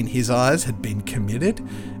injustice in his eyes had been committed,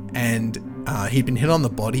 and he'd been hit on the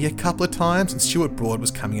body a couple of times, and Stuart Broad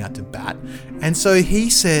was coming out to bat. And so he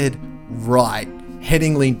said, right,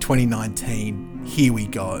 Headingley 2019, here we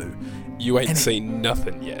go. You ain't seen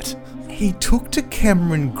nothing yet. He took to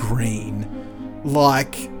Cameron Green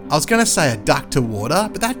like, I was going to say a duck to water,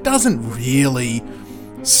 but that doesn't really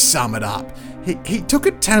sum it up. He took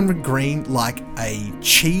it Cameron Green like a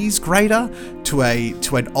cheese grater to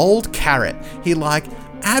an old carrot. He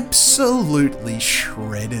absolutely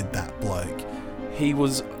shredded that bloke.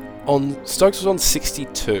 Stokes was on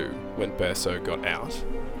 62 when Berso got out.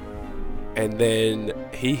 And then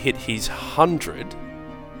he hit his 100.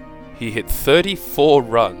 He hit 34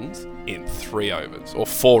 runs in 3 overs, or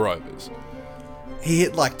 4 overs. He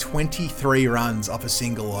hit 23 runs off a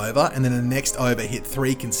single over, and then the next over hit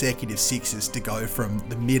 3 consecutive sixes to go from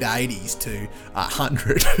the mid-80s to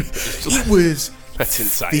 100. That's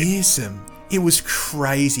insane. Fearsome. It was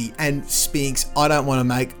crazy. And Spinks, I don't want to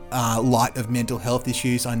make light of mental health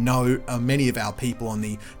issues. I know many of our people on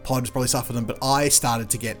the pod probably suffer them, but I started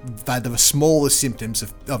to get the smallest symptoms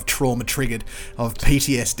of trauma triggered, of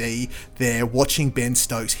PTSD there, watching Ben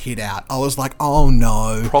Stokes hit out. I was like, oh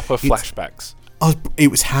no. Proper flashbacks. It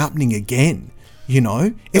was happening again. It's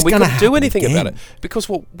and we couldn't do anything about it because,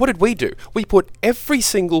 what did we do? We put every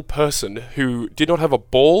single person who did not have a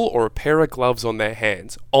ball or a pair of gloves on their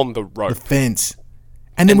hands on the rope. The fence.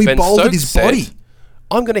 And then we bowled at his body.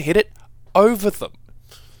 I'm going to hit it over them.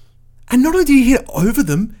 And not only did he hit it over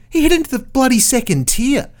them, he hit into the bloody second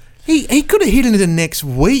tier. He could have hit into the next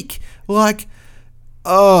week. It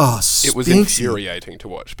was infuriating to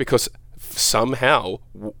watch because somehow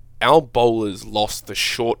our bowlers lost the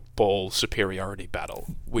short ball superiority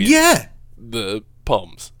battle with the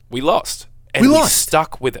Poms. We lost. And we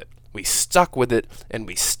stuck with it. We stuck with it, and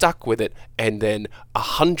we stuck with it, and then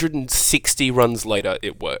 160 runs later,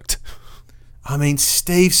 it worked. I mean,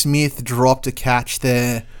 Steve Smith dropped a catch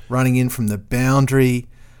there, running in from the boundary.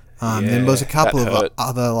 Then there was a couple of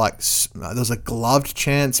other, there was a gloved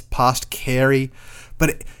chance past Carey.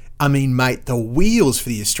 But mate, the wheels for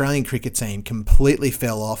the Australian cricket team completely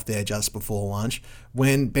fell off there just before lunch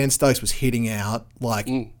when Ben Stokes was hitting out.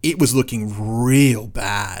 It was looking real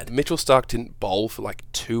bad. Mitchell Starc didn't bowl for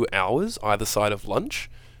 2 hours either side of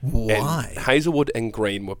lunch. Why? And Hazelwood and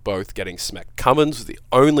Green were both getting smacked. Cummins was the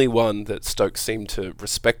only one that Stokes seemed to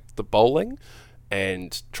respect the bowling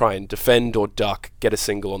and try and defend or duck, get a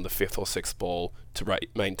single on the 5th or 6th ball to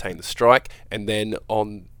maintain the strike, and then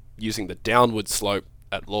on using the downward slope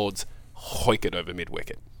at Lords, hoik it over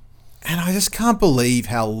mid-wicket. And I just can't believe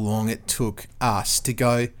how long it took us to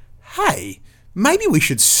go, hey, maybe we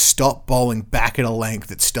should stop bowling back at a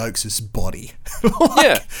length at Stokes' body.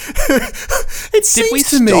 It seems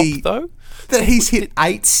to me though? That he's hit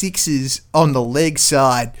 8 sixes on the leg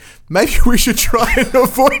side. Maybe we should try and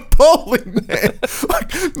avoid bowling there.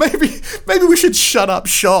 Maybe we should shut up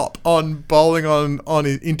shop on bowling on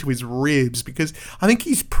into his ribs, because I think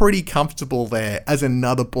he's pretty comfortable there as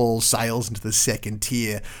another ball sails into the second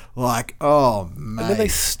tier. Oh, mate. And then they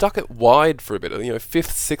stuck it wide for a bit, 5th,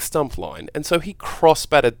 6th stump line, and so he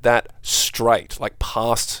cross-batted that straight,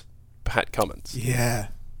 past Pat Cummins. Yeah.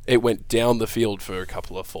 It went down the field for a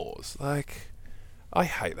couple of 4s. I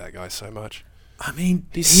hate that guy so much. I mean,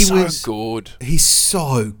 he's so good. He's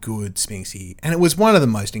so good, Spinksy. And it was one of the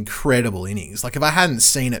most incredible innings. If I hadn't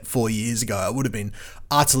seen it 4 years ago, I would have been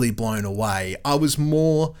utterly blown away. I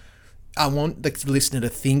want the listener to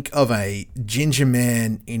think of a ginger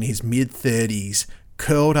man in his mid-30s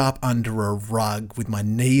curled up under a rug with my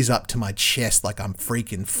knees up to my chest like I'm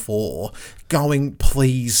freaking 4, going,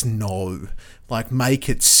 please no. Make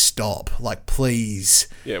it stop. Please.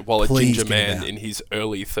 Yeah, while a ginger man in his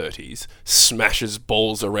early 30s smashes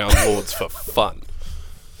balls around Lords for fun.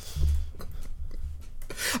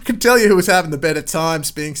 I can tell you who was having the better time,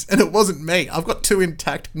 Spinks, and it wasn't me. I've got 2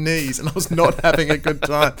 intact knees, and I was not having a good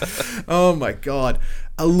time. Oh, my God.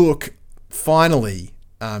 Look, finally,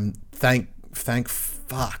 thank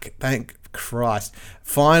Christ.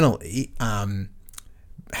 Finally,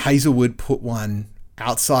 Hazelwood put one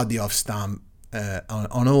outside the off stump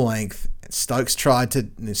on a length. Stokes tried to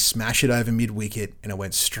smash it over mid-wicket, and it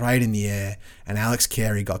went straight in the air, and Alex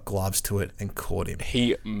Carey got gloves to it and caught him.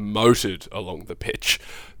 He motored along the pitch.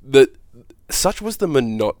 The such was the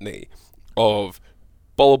monotony of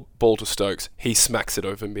ball to Stokes, he smacks it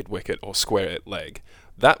over mid-wicket or square leg.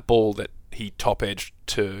 That ball that he top-edged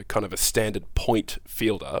to kind of a standard point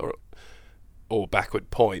fielder or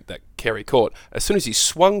backward point that Kerry caught, as soon as he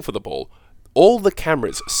swung for the ball, all the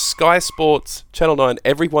cameras, Sky Sports, Channel 9,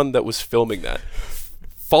 everyone that was filming that,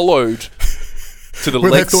 followed to the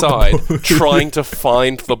leg side, trying to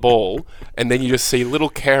find the ball, and then you just see little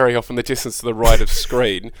Carey off in the distance to the right of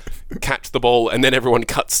screen catch the ball, and then everyone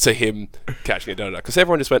cuts to him catching it. Because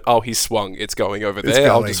everyone just went, oh, he's swung, it's going over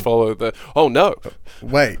there, I'll just follow the... Oh, no.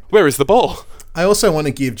 Wait. Where is the ball? I also want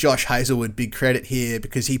to give Josh Hazlewood big credit here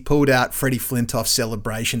because he pulled out Freddie Flintoff's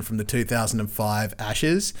celebration from the 2005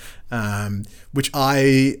 Ashes, which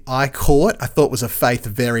I caught. I thought was a faith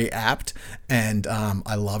very apt, and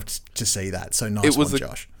I loved to see that. So nice one,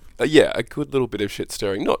 Josh. A good little bit of shit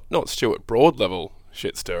stirring. Not Stuart Broad level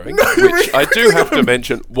shit stirring, which I do have to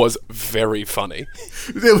mention was very funny.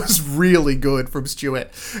 It was really good from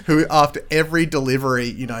Stuart, who after every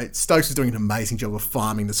delivery, Stokes was doing an amazing job of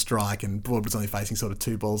farming the strike, and Broad was only facing sort of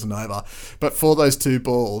 2 balls and over. But for those 2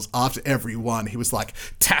 balls, after every one, he was like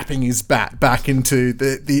tapping his bat back into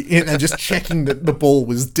the and just checking that the ball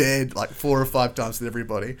was dead like 4 or 5 times with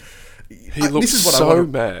everybody. He looked so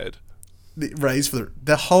mad. Raise for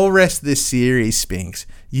the whole rest of this series, Spinks.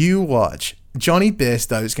 You watch. Johnny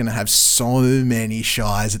Bairstow's going to have so many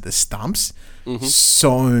shies at the stumps. Mm-hmm.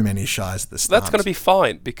 So many shies at the stumps. That's going to be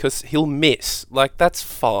fine because he'll miss. Like, that's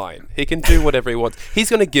fine. He can do whatever he wants. He's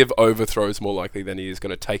going to give overthrows more likely than he is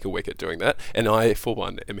going to take a wicket doing that. And I, for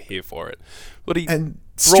one, am here for it. But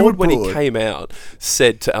Broad, when he came out,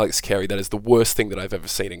 said to Alex Carey, that is the worst thing that I've ever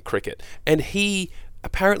seen in cricket. And he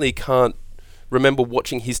apparently can't remember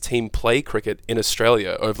watching his team play cricket in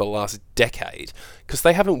Australia over the last decade because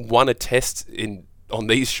they haven't won a test on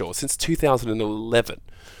these shores since 2011.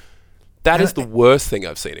 That is the worst thing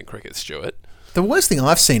I've seen in cricket, Stuart. The worst thing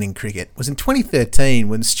I've seen in cricket was in 2013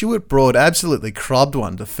 when Stuart Broad absolutely crobbed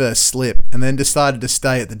one to first slip and then decided to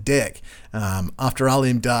stay at the deck after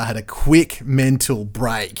Alim Dar had a quick mental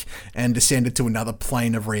break and descended to another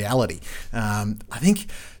plane of reality. I think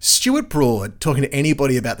Stuart Broad, talking to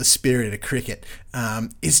anybody about the spirit of cricket,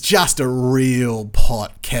 is just a real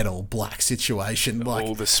pot, kettle, black situation.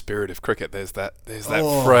 Like, the spirit of cricket. There's that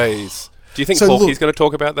phrase. Do you think Hawkey's going to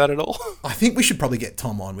talk about that at all? I think we should probably get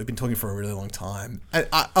Tom on. We've been talking for a really long time.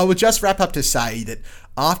 I would just wrap up to say that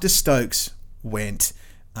after Stokes went,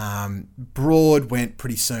 Broad went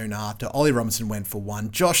pretty soon after. Ollie Robinson went for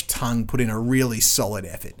 1. Josh Tongue put in a really solid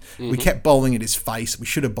effort. Mm-hmm. We kept bowling at his face. We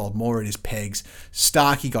should have bowled more at his pegs.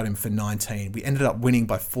 Starkey got him for 19. We ended up winning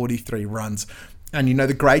by 43 runs. And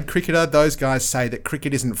the grade cricketer, those guys say that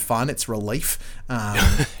cricket isn't fun, it's relief.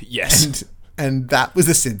 Yes. And that was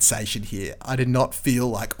a sensation here. I did not feel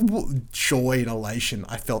like joy and elation.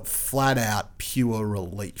 I felt flat out pure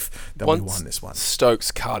relief that we won this one.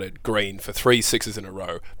 Stokes carted green for 3 sixes in a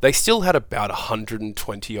row. They still had about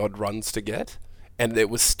 120 odd runs to get, and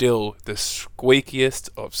it was still the squeakiest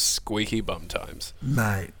of squeaky bum times.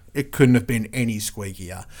 Mate, it couldn't have been any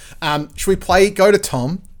squeakier. Should we go to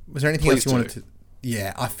Tom? Was there anything else you wanted to?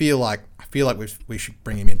 Yeah, I feel like we should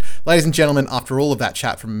bring him in. Ladies and gentlemen, after all of that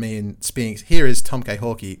chat from me and Spinks, here is Tom K.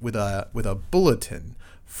 Hawkey with a bulletin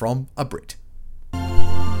from a Brit.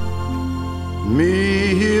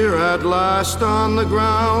 Me here at last on the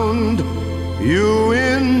ground, you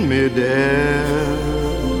in midair.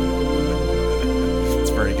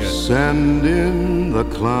 It's very good. Send in the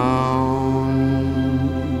clowns.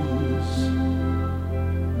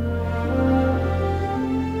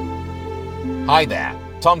 Hi there,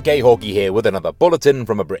 Tom K. Hawkey here with another bulletin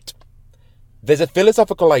from a Brit. There's a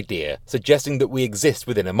philosophical idea suggesting that we exist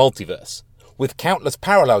within a multiverse, with countless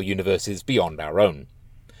parallel universes beyond our own.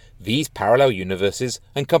 These parallel universes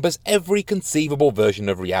encompass every conceivable version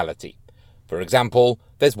of reality. For example,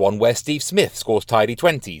 there's one where Steve Smith scores tidy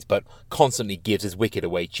 20s but constantly gives his wicket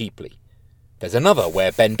away cheaply. There's another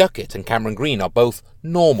where Ben Duckett and Cameron Green are both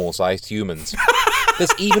normal-sized humans.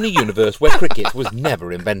 There's even a universe where cricket was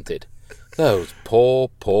never invented. Those poor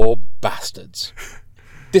bastards.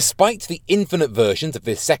 Despite the infinite versions of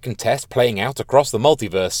this second test playing out across the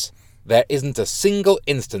multiverse, there isn't a single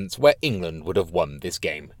instance where England would have won this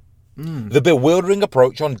game. The bewildering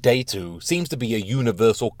approach on day 2 seems to be a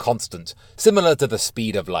universal constant, similar to the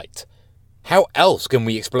speed of light. How else can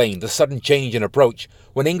we explain the sudden change in approach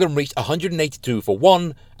when England reached 182 for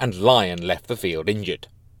 1 and Lyon left the field injured?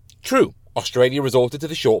 True, Australia resorted to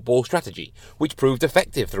the short ball strategy, which proved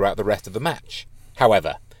effective throughout the rest of the match.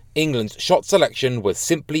 However, England's shot selection was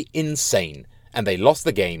simply insane, and they lost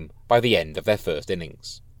the game by the end of their first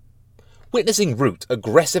innings. Witnessing Root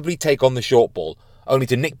aggressively take on the short ball, only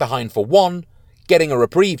to nick behind for 1, getting a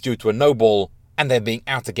reprieve due to a no ball, and then being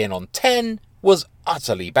out again on 10 was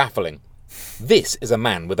utterly baffling. This is a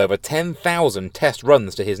man with over 10,000 test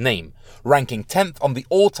runs to his name, ranking 10th on the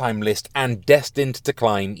all-time list and destined to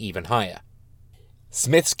climb even higher.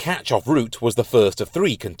 Smith's catch off Root was the first of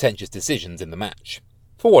 3 contentious decisions in the match.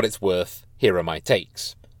 For what it's worth, here are my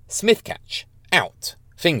takes. Smith catch, out,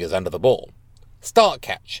 fingers under the ball. Stark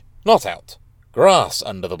catch, not out, grass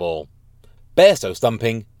under the ball. Bairstow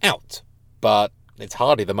stumping, out. But it's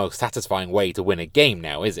hardly the most satisfying way to win a game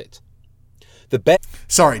now, is it?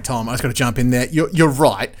 Sorry, Tom, I just got to jump in there. You're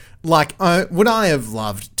right. Like, would I have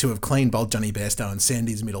loved to have clean bowled Johnny Bairstow and send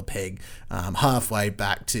his middle peg halfway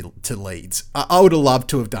back to Leeds? I would have loved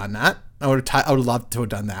to have done that. I would have loved to have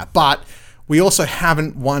done that. But we also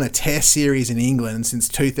haven't won a Test series in England since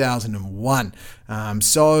 2001.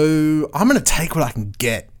 So I'm going to take what I can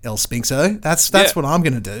get, El Spinkso. That's what I'm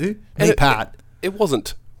going to do. Hey, Pat. It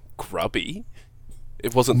wasn't grubby.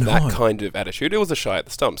 It wasn't that kind of attitude. It was a shy at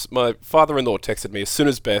the stumps. My father-in-law texted me as soon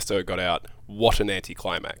as Bairstow got out, what an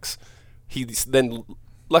anticlimax. He then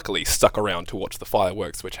luckily stuck around to watch the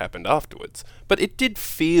fireworks which happened afterwards. But it did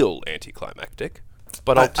feel anticlimactic.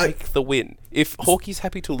 But I'll take the win. If Hawkey's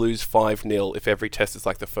happy to lose 5-0 if every test is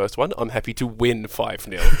like the first one, I'm happy to win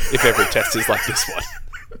 5-0 if every test is like this one.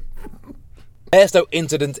 Bairstow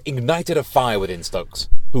incident ignited a fire within Stokes,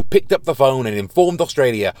 who picked up the phone and informed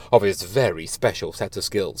Australia of his very special set of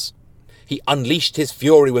skills. He unleashed his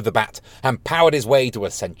fury with the bat and powered his way to a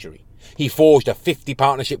century. He forged a 50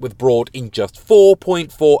 partnership with Broad in just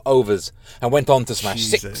 4.4 overs and went on to smash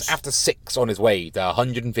 6 after 6 on his way to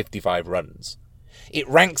 155 runs. It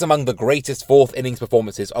ranks among the greatest fourth innings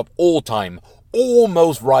performances of all time,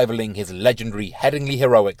 almost rivaling his legendary Headingley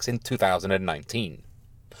heroics in 2019.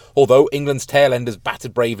 Although England's tail-enders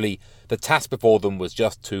batted bravely, the task before them was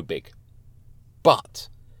just too big. But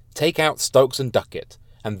take out Stokes and Duckett,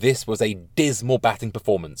 and this was a dismal batting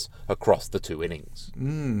performance across the 2 innings.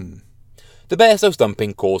 The Bairstow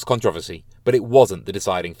stumping caused controversy, but it wasn't the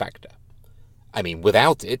deciding factor. I mean,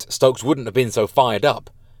 without it, Stokes wouldn't have been so fired up,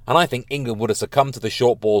 and I think England would have succumbed to the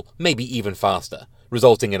short ball maybe even faster,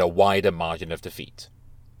 resulting in a wider margin of defeat.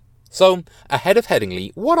 So, ahead of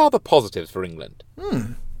Headingley, what are the positives for England?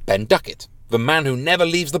 Ben Duckett, the man who never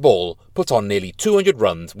leaves the ball, put on nearly 200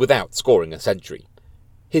 runs without scoring a century.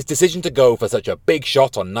 His decision to go for such a big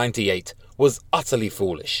shot on 98 was utterly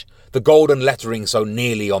foolish, the golden lettering so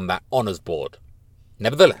nearly on that honours board.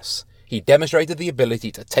 Nevertheless, he demonstrated the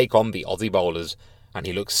ability to take on the Aussie bowlers, and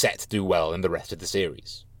he looks set to do well in the rest of the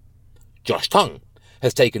series. Josh Tongue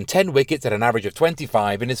has taken 10 wickets at an average of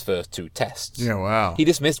 25 in his first 2 tests. Yeah, wow. He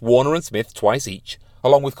dismissed Warner and Smith twice each,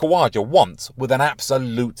 along with Khawaja once with an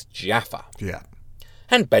absolute jaffa. Yeah.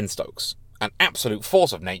 And Ben Stokes, an absolute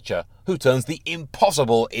force of nature who turns the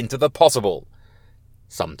impossible into the possible.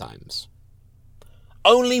 Sometimes.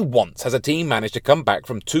 Only once has a team managed to come back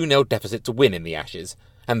from 2-0 deficit to win in the Ashes,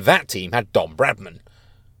 and that team had Don Bradman.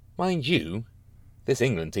 Mind you, this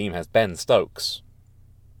England team has Ben Stokes.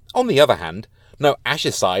 On the other hand, no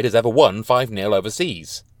Ashes side has ever won 5-0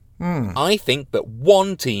 overseas. I think that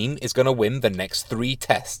one team is going to win the next 3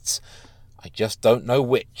 tests. I just don't know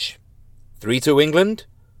which. 3-2 England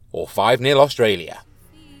or 5-0 Australia.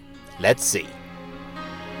 Let's see.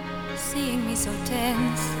 Seeing me so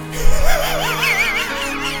tense,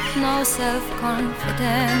 no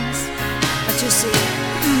self-confidence, but you see,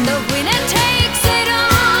 the winner takes it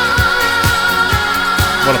all.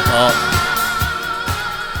 What a bop.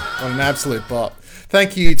 What an absolute bop.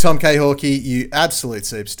 Thank you, Tom K. Hawkey, you absolute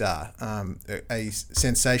superstar. A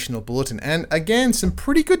sensational bulletin. And again, some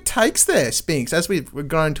pretty good takes there, Spinks, as we're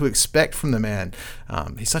going to expect from the man.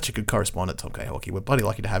 He's such a good correspondent, Tom K. Hawkey. We're bloody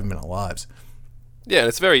lucky to have him in our lives. Yeah, and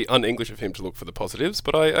it's very un-English of him to look for the positives,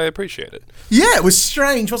 but I appreciate it. Yeah, it was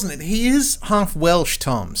strange, wasn't it? He is half Welsh,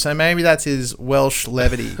 Tom, so maybe that's his Welsh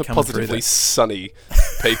levity coming through. Positively sunny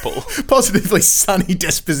people. Positively sunny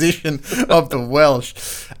disposition of the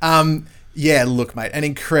Welsh. Yeah, look, mate, an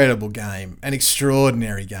incredible game, an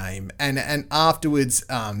extraordinary game. And afterwards,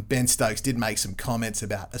 Ben Stokes did make some comments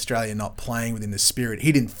about Australia not playing within the spirit.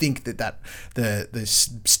 He didn't think that the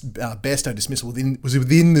Bairstow dismissal was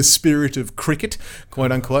within the spirit of cricket,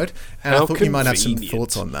 quote unquote. And How I thought you might have some convenient.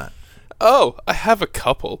 thoughts on that. Oh, I have a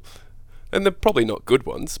couple. And they're probably not good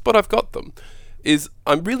ones, but I've got them.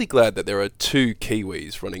 I'm really glad that there are 2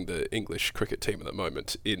 Kiwis running the English cricket team at the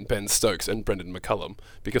moment in Ben Stokes and Brendan McCullum,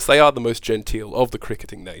 because they are the most genteel of the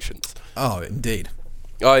cricketing nations. Oh, indeed.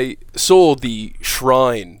 I saw the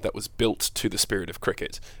shrine that was built to the spirit of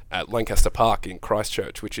cricket at Lancaster Park in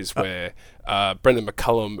Christchurch, which is where Brendan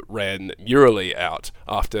McCullum ran Murali out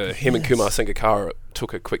after him and Kumar Sangakkara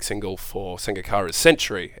took a quick single for Sangakkara's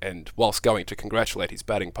century, and whilst going to congratulate his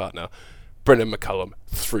batting partner, Brendan McCullum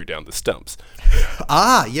threw down the stumps.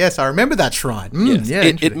 Ah, yes, I remember that shrine. Yes. Yeah,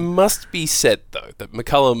 It must be said, though, that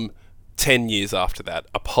McCullum, 10 years after that,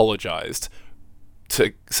 apologised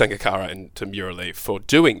to Sangakkara and to Murali for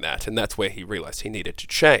doing that, and that's where he realised he needed to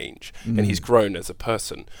change, and he's grown as a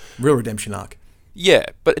person. Real redemption arc. Yeah,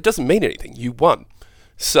 but it doesn't mean anything. You won.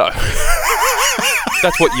 So,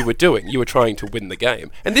 that's what you were doing. You were trying to win the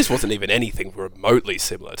game. And this wasn't even anything remotely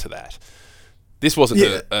similar to that. This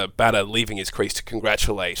wasn't a batter leaving his crease to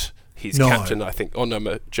congratulate his captain, I think. Oh,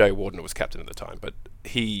 no, Jay Warden was captain at the time, but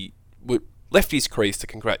he left his crease to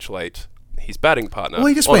congratulate his batting partner. Well,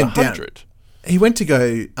 he just on went 100. down. He went to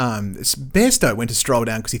go, Bairstow went to stroll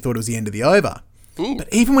down because he thought it was the end of the over.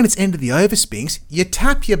 But even when it's end of the over, Spinks, you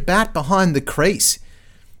tap your bat behind the crease.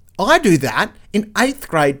 I do that in 8th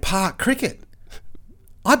grade park cricket.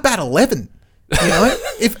 I bat 11. You know,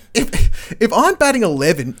 if I'm batting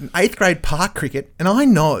 11 in 8th grade park cricket, and I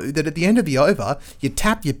know that at the end of the over, you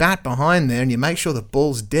tap your bat behind there and you make sure the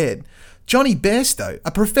ball's dead. Johnny Bairstow,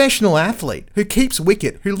 a professional athlete who keeps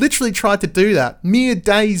wicket, who literally tried to do that mere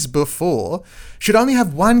days before, should only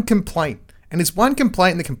have one complaint. And his one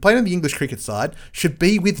complaint, and the complaint on the English cricket side, should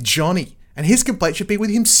be with Johnny. And his complaint should be with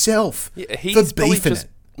himself He's for beefing just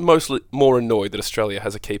it. mostly more annoyed that Australia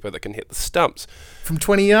has a keeper that can hit the stumps. From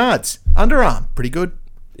 20 yards. Underarm. Pretty good.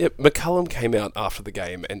 Yep, McCullum came out after the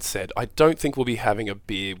game and said, I don't think we'll be having a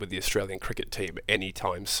beer with the Australian cricket team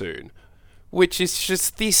anytime soon. Which is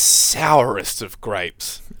just the sourest of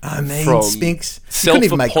grapes. I mean, from Spinks,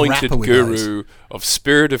 self-appointed guru of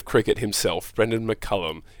spirit of cricket himself, Brendan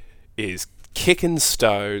McCullum, is kicking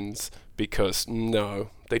stones because, no,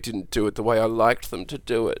 they didn't do it the way I liked them to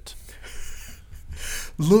do it.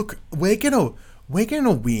 Look, we're gonna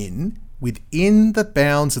win within the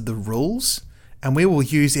bounds of the rules, and we will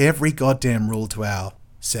use every goddamn rule to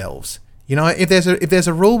ourselves. You know, if there's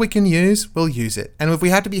a rule we can use, we'll use it. And if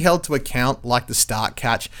we have to be held to account, like the start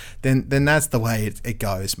catch, then that's the way it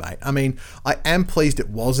goes, mate. I mean, I am pleased it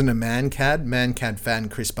wasn't a Mancad fan.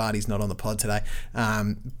 Chris Barty's not on the pod today,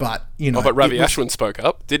 but you know. Oh, but Ravi Ashwin spoke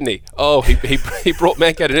up, didn't he? Oh, he brought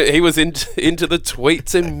Mancad in. He was into the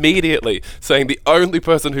tweets immediately, saying the only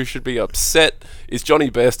person who should be upset is Johnny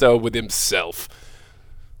Bairstow with himself.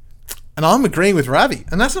 And I'm agreeing with Ravi.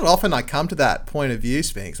 And that's not often I come to that point of view,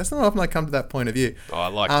 Spinks. That's not often I come to that point of view. Oh, I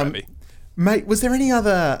like Ravi. Mate, was there any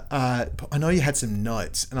other... I know you had some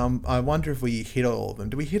notes, and I wonder if we hit all of them.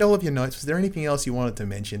 Did we hit all of your notes? Was there anything else you wanted to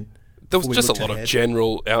mention? There was just a lot of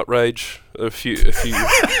general outrage. A few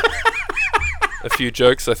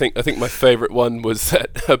jokes. I think my favourite one was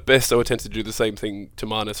that Bairstow attempted to do the same thing to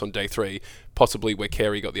Marnus on day 3, possibly where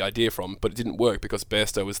Carey got the idea from, but it didn't work because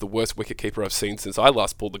Bairstow was the worst wicketkeeper I've seen since I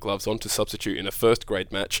last pulled the gloves on to substitute in a first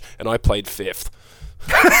grade match, and I played 5th.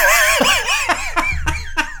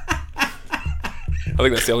 I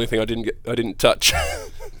think that's the only thing I didn't touch.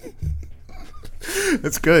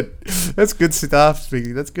 That's good. That's good stuff,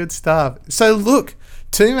 Spinky. That's good stuff. So look,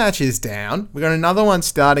 2 matches down. We've got another one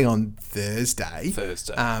starting on Thursday.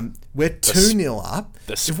 We're 2-0 up.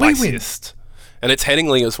 The spiciest. And it's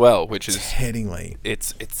Headingley as well, which is Headingley.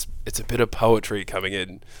 It's a bit of poetry coming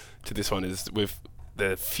in to this one. Is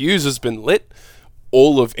the fuse has been lit.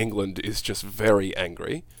 All of England is just very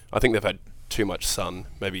angry. I think they've had too much sun,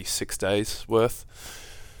 maybe 6 days worth.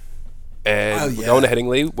 And we're going to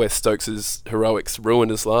Headingley, where Stokes' heroics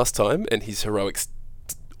ruined us last time, and his heroics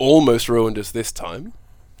almost ruined us this time.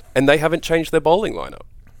 And they haven't changed their bowling lineup.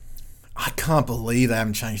 I can't believe they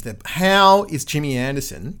haven't changed their... How is Jimmy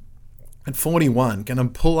Anderson at 41 going to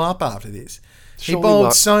pull up after this? Surely he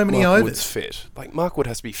bowled so many overs. Wood's fit. Like, Mark Wood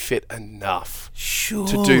has to be fit enough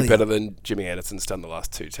Surely. to do better than Jimmy Anderson's done the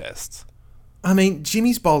last 2 tests. I mean,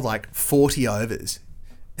 Jimmy's bowled like 40 overs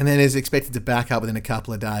and then is expected to back up within a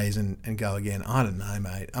couple of days and go again. I don't know,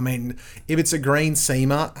 mate. I mean, if it's a green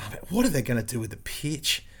seamer, what are they going to do with the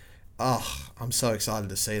pitch? Oh, I'm so excited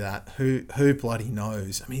to see that. Who bloody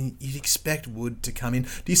knows? I mean, you'd expect Wood to come in.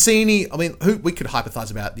 Do you see any... I mean, we could hypothise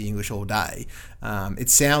about the English all day. It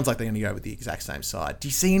sounds like they're going to go with the exact same side. Do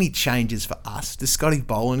you see any changes for us? Does Scotty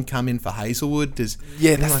Boland come in for Hazelwood? That's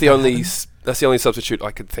the only substitute I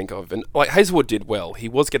could think of. And like Hazelwood did well. He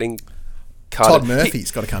was getting carded. Todd Murphy's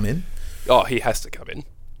got to come in. Oh, he has to come in.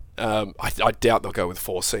 I doubt they'll go with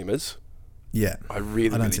 4 seamers. Yeah, I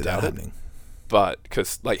really doubt it. Happening. But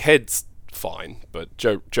because like Head's fine, but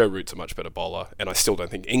Joe Root's a much better bowler, and I still don't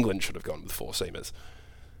think England should have gone with 4 seamers.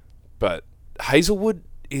 But Hazelwood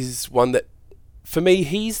is one that, for me,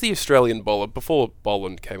 he's the Australian bowler, before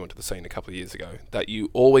Boland came onto the scene a couple of years ago, that you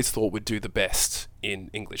always thought would do the best in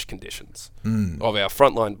English conditions. Of our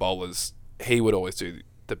frontline bowlers, he would always do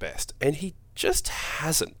the best. And he just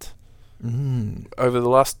hasn't. Over the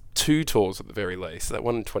last 2 tours at the very least, that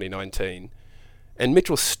one in 2019. And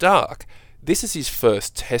Mitchell Starc, this is his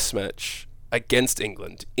first test match against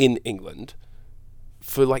England, in England,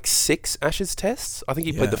 for like 6 Ashes tests. I think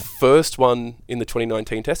he played the first one in the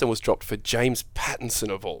 2019 test and was dropped for James Pattinson,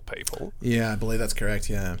 of all people. Yeah, I believe that's correct,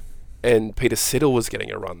 yeah. And Peter Siddle was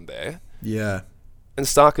getting a run there. Yeah. And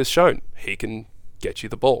Starc has shown he can get you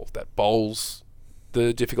the ball. That bowls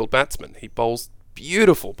the difficult batsman. He bowls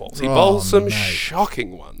beautiful balls. He bowls some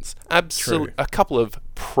shocking ones. Absolutely. A couple of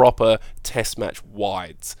proper test match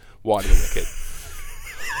wides. Wide of the wicket.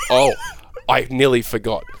 Oh, I nearly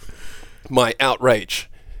forgot. My outrage.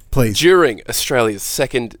 Please. During Australia's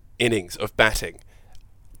second innings of batting,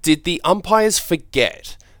 did the umpires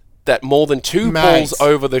forget that more than 2 balls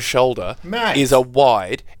over the shoulder is a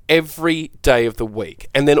wide every day of the week?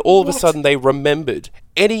 And then all of a sudden they remembered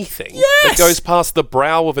anything that goes past the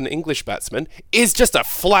brow of an English batsman is just a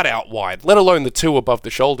flat out wide, let alone the 2 above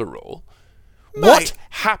the shoulder rule. What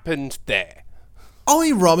happened there?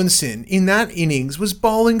 Ollie Robinson in that innings was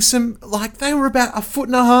bowling some, like, they were about 1.5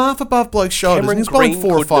 foot above bloke's shoulders. And he was bowling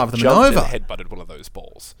 4 or 5 of them and over. Headbutted one of those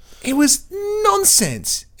balls. It was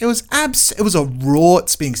nonsense. It was it was a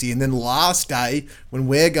rort, Spinksy. And then last day, when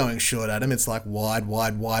we're going short at him, it's like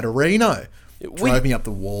wide arena. Drove me up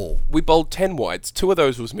the wall. We bowled 10 wides. 2 of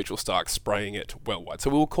those was Mitchell Starc spraying it well wide.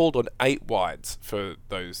 So we were called on 8 wides for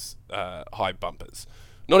those high bumpers.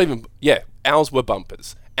 Not even, ours were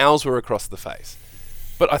bumpers. Ours were across the face.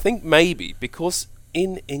 But I think maybe because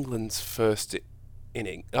in England's first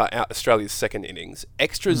inning, Australia's second innings,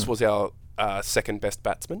 extras was our second best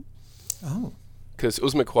batsman. Oh. Because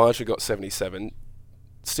Usman Khawaja got 77,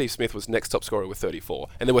 Steve Smith was next top scorer with 34,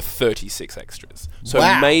 and there were 36 extras. So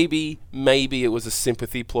maybe it was a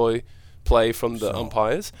sympathy play from the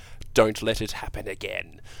umpires. Don't let it happen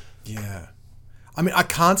again. Yeah. I mean, I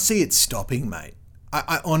can't see it stopping, mate.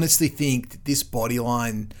 I honestly think that this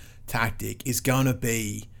bodyline tactic is going to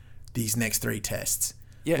be these next 3 tests.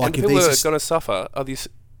 Yeah, like, and who are going to suffer are these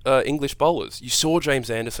English bowlers. You saw James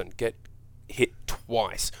Anderson get hit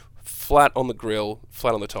twice, flat on the grill,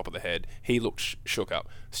 flat on the top of the head. He looked shook up.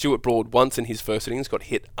 Stuart Broad, once in his first innings, got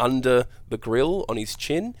hit under the grill on his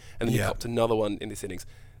chin, and then he copped another one in this innings.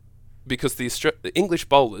 Because the English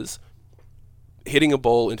bowlers, hitting a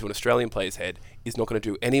ball into an Australian player's head is not going to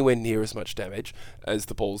do anywhere near as much damage as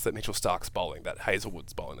the balls that Mitchell Starc's bowling, that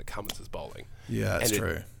Hazelwood's bowling, that Cummins is bowling. Yeah, that's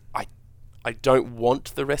true. I don't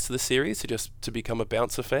want the rest of the series to become a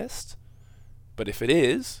bouncer fest, but if it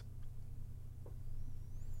is,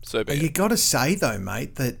 so be it. You got to say though,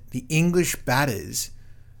 mate, that the English batters,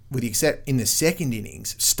 with the except in the second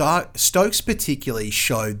innings, Stokes particularly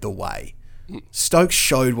showed the way. Stokes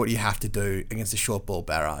showed what you have to do against a short ball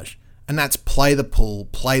barrage. And that's play the pull,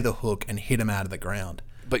 play the hook, and hit him out of the ground.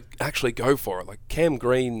 But actually go for it. Like Cam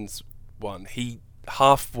Green's one, he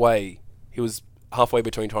was halfway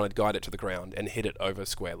between trying to guide it to the ground and hit it over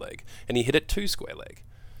square leg. And he hit it to square leg.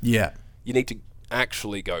 Yeah. You need to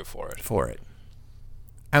actually go for it.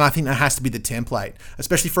 And I think that has to be the template,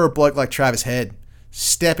 especially for a bloke like Travis Head.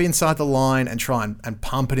 Step inside the line and try and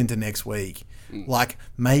pump it into next week. Like,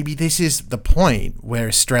 maybe this is the point where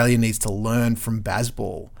Australia needs to learn from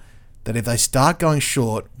Bazball. That if they start going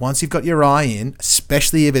short, once you've got your eye in,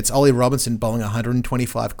 especially if it's Ollie Robinson bowling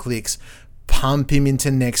 125 clicks, pump him into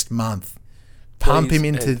next month. Pump him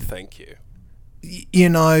into... Thank you. You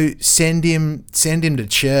know, send him to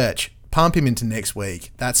church. Pump him into next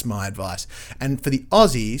week. That's my advice. And for the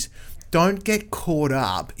Aussies, don't get caught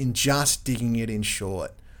up in just digging it in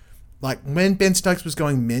short. Like, when Ben Stokes was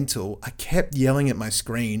going mental, I kept yelling at my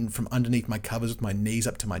screen from underneath my covers with my knees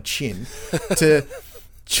up to my chin to...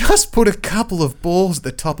 Just put a couple of balls at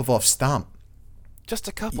the top of off stump. Just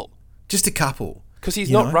a couple. Because he's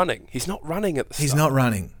not running. He's not running at the start. He's not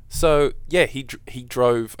running. So, yeah, he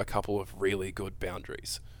drove a couple of really good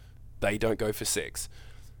boundaries. They don't go for 6.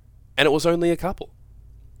 And it was only a couple.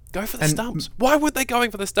 Go for the stumps. Why were they going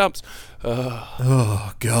for the stumps?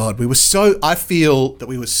 Oh, God. I feel that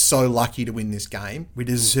we were so lucky to win this game. We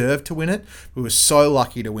deserved to win it. We were so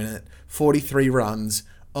lucky to win it. 43 runs.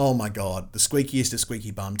 Oh my God, the squeakiest of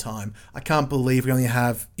squeaky bum time. I can't believe we only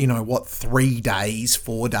have, 4 days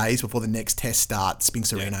before the next test starts,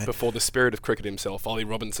 Spinks Arena. Before the spirit of cricket himself, Ollie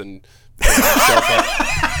Robinson, himself up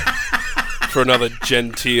for another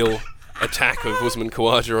genteel attack of Usman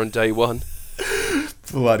Khawaja on day 1.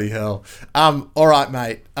 Bloody hell. All right,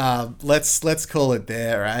 mate. Let's call it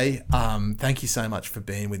there, eh? Thank you so much for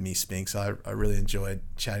being with me, Spinks. I really enjoyed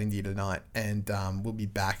chatting to you tonight, and we'll be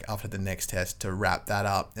back after the next test to wrap that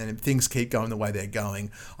up. And if things keep going the way they're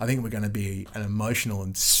going, I think we're going to be an emotional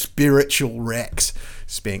and spiritual wrecks,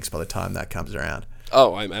 Spinks, by the time that comes around.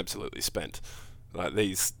 Oh, I'm absolutely spent. Like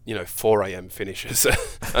these, 4 a.m. finishes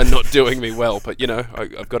are not doing me well, but,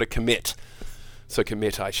 I've got to commit. So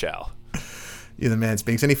commit I shall. You're the man,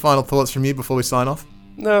 Spinks. Any final thoughts from you before we sign off?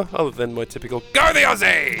 No, other than my typical, go the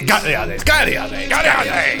Aussies! Go the Aussies! Go the Aussies! Go the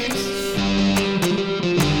Aussies!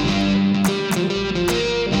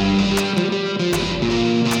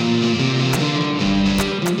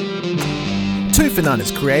 2 for None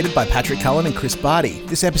is created by Patrick Cullen and Chris Barty.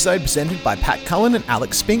 This episode presented by Pat Cullen and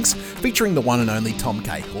Alex Spinks, featuring the one and only Tom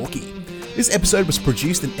K. Hawkey. This episode was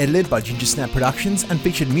produced and edited by Ginger Snap Productions and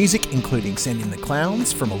featured music including Send in the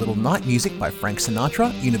Clowns from A Little Night Music by Frank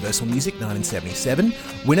Sinatra, Universal Music 1977,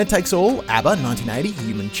 Winner Takes All, ABBA 1980,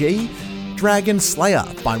 Human G, Dragon Slayer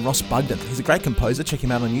by Ross Bugden. He's a great composer, check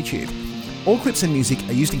him out on YouTube. All clips and music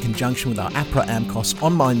are used in conjunction with our APRA AMCOS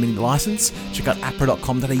online mini license. Check out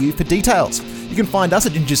apra.com.au for details. You can find us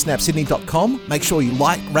at gingersnapsydney.com. Make sure you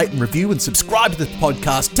like, rate and review and subscribe to the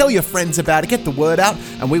podcast. Tell your friends about it, get the word out,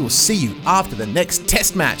 and we will see you after the next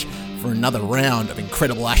test match for another round of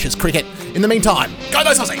incredible Ashes cricket. In the meantime, go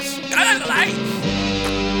those Aussies! Go those Aussies!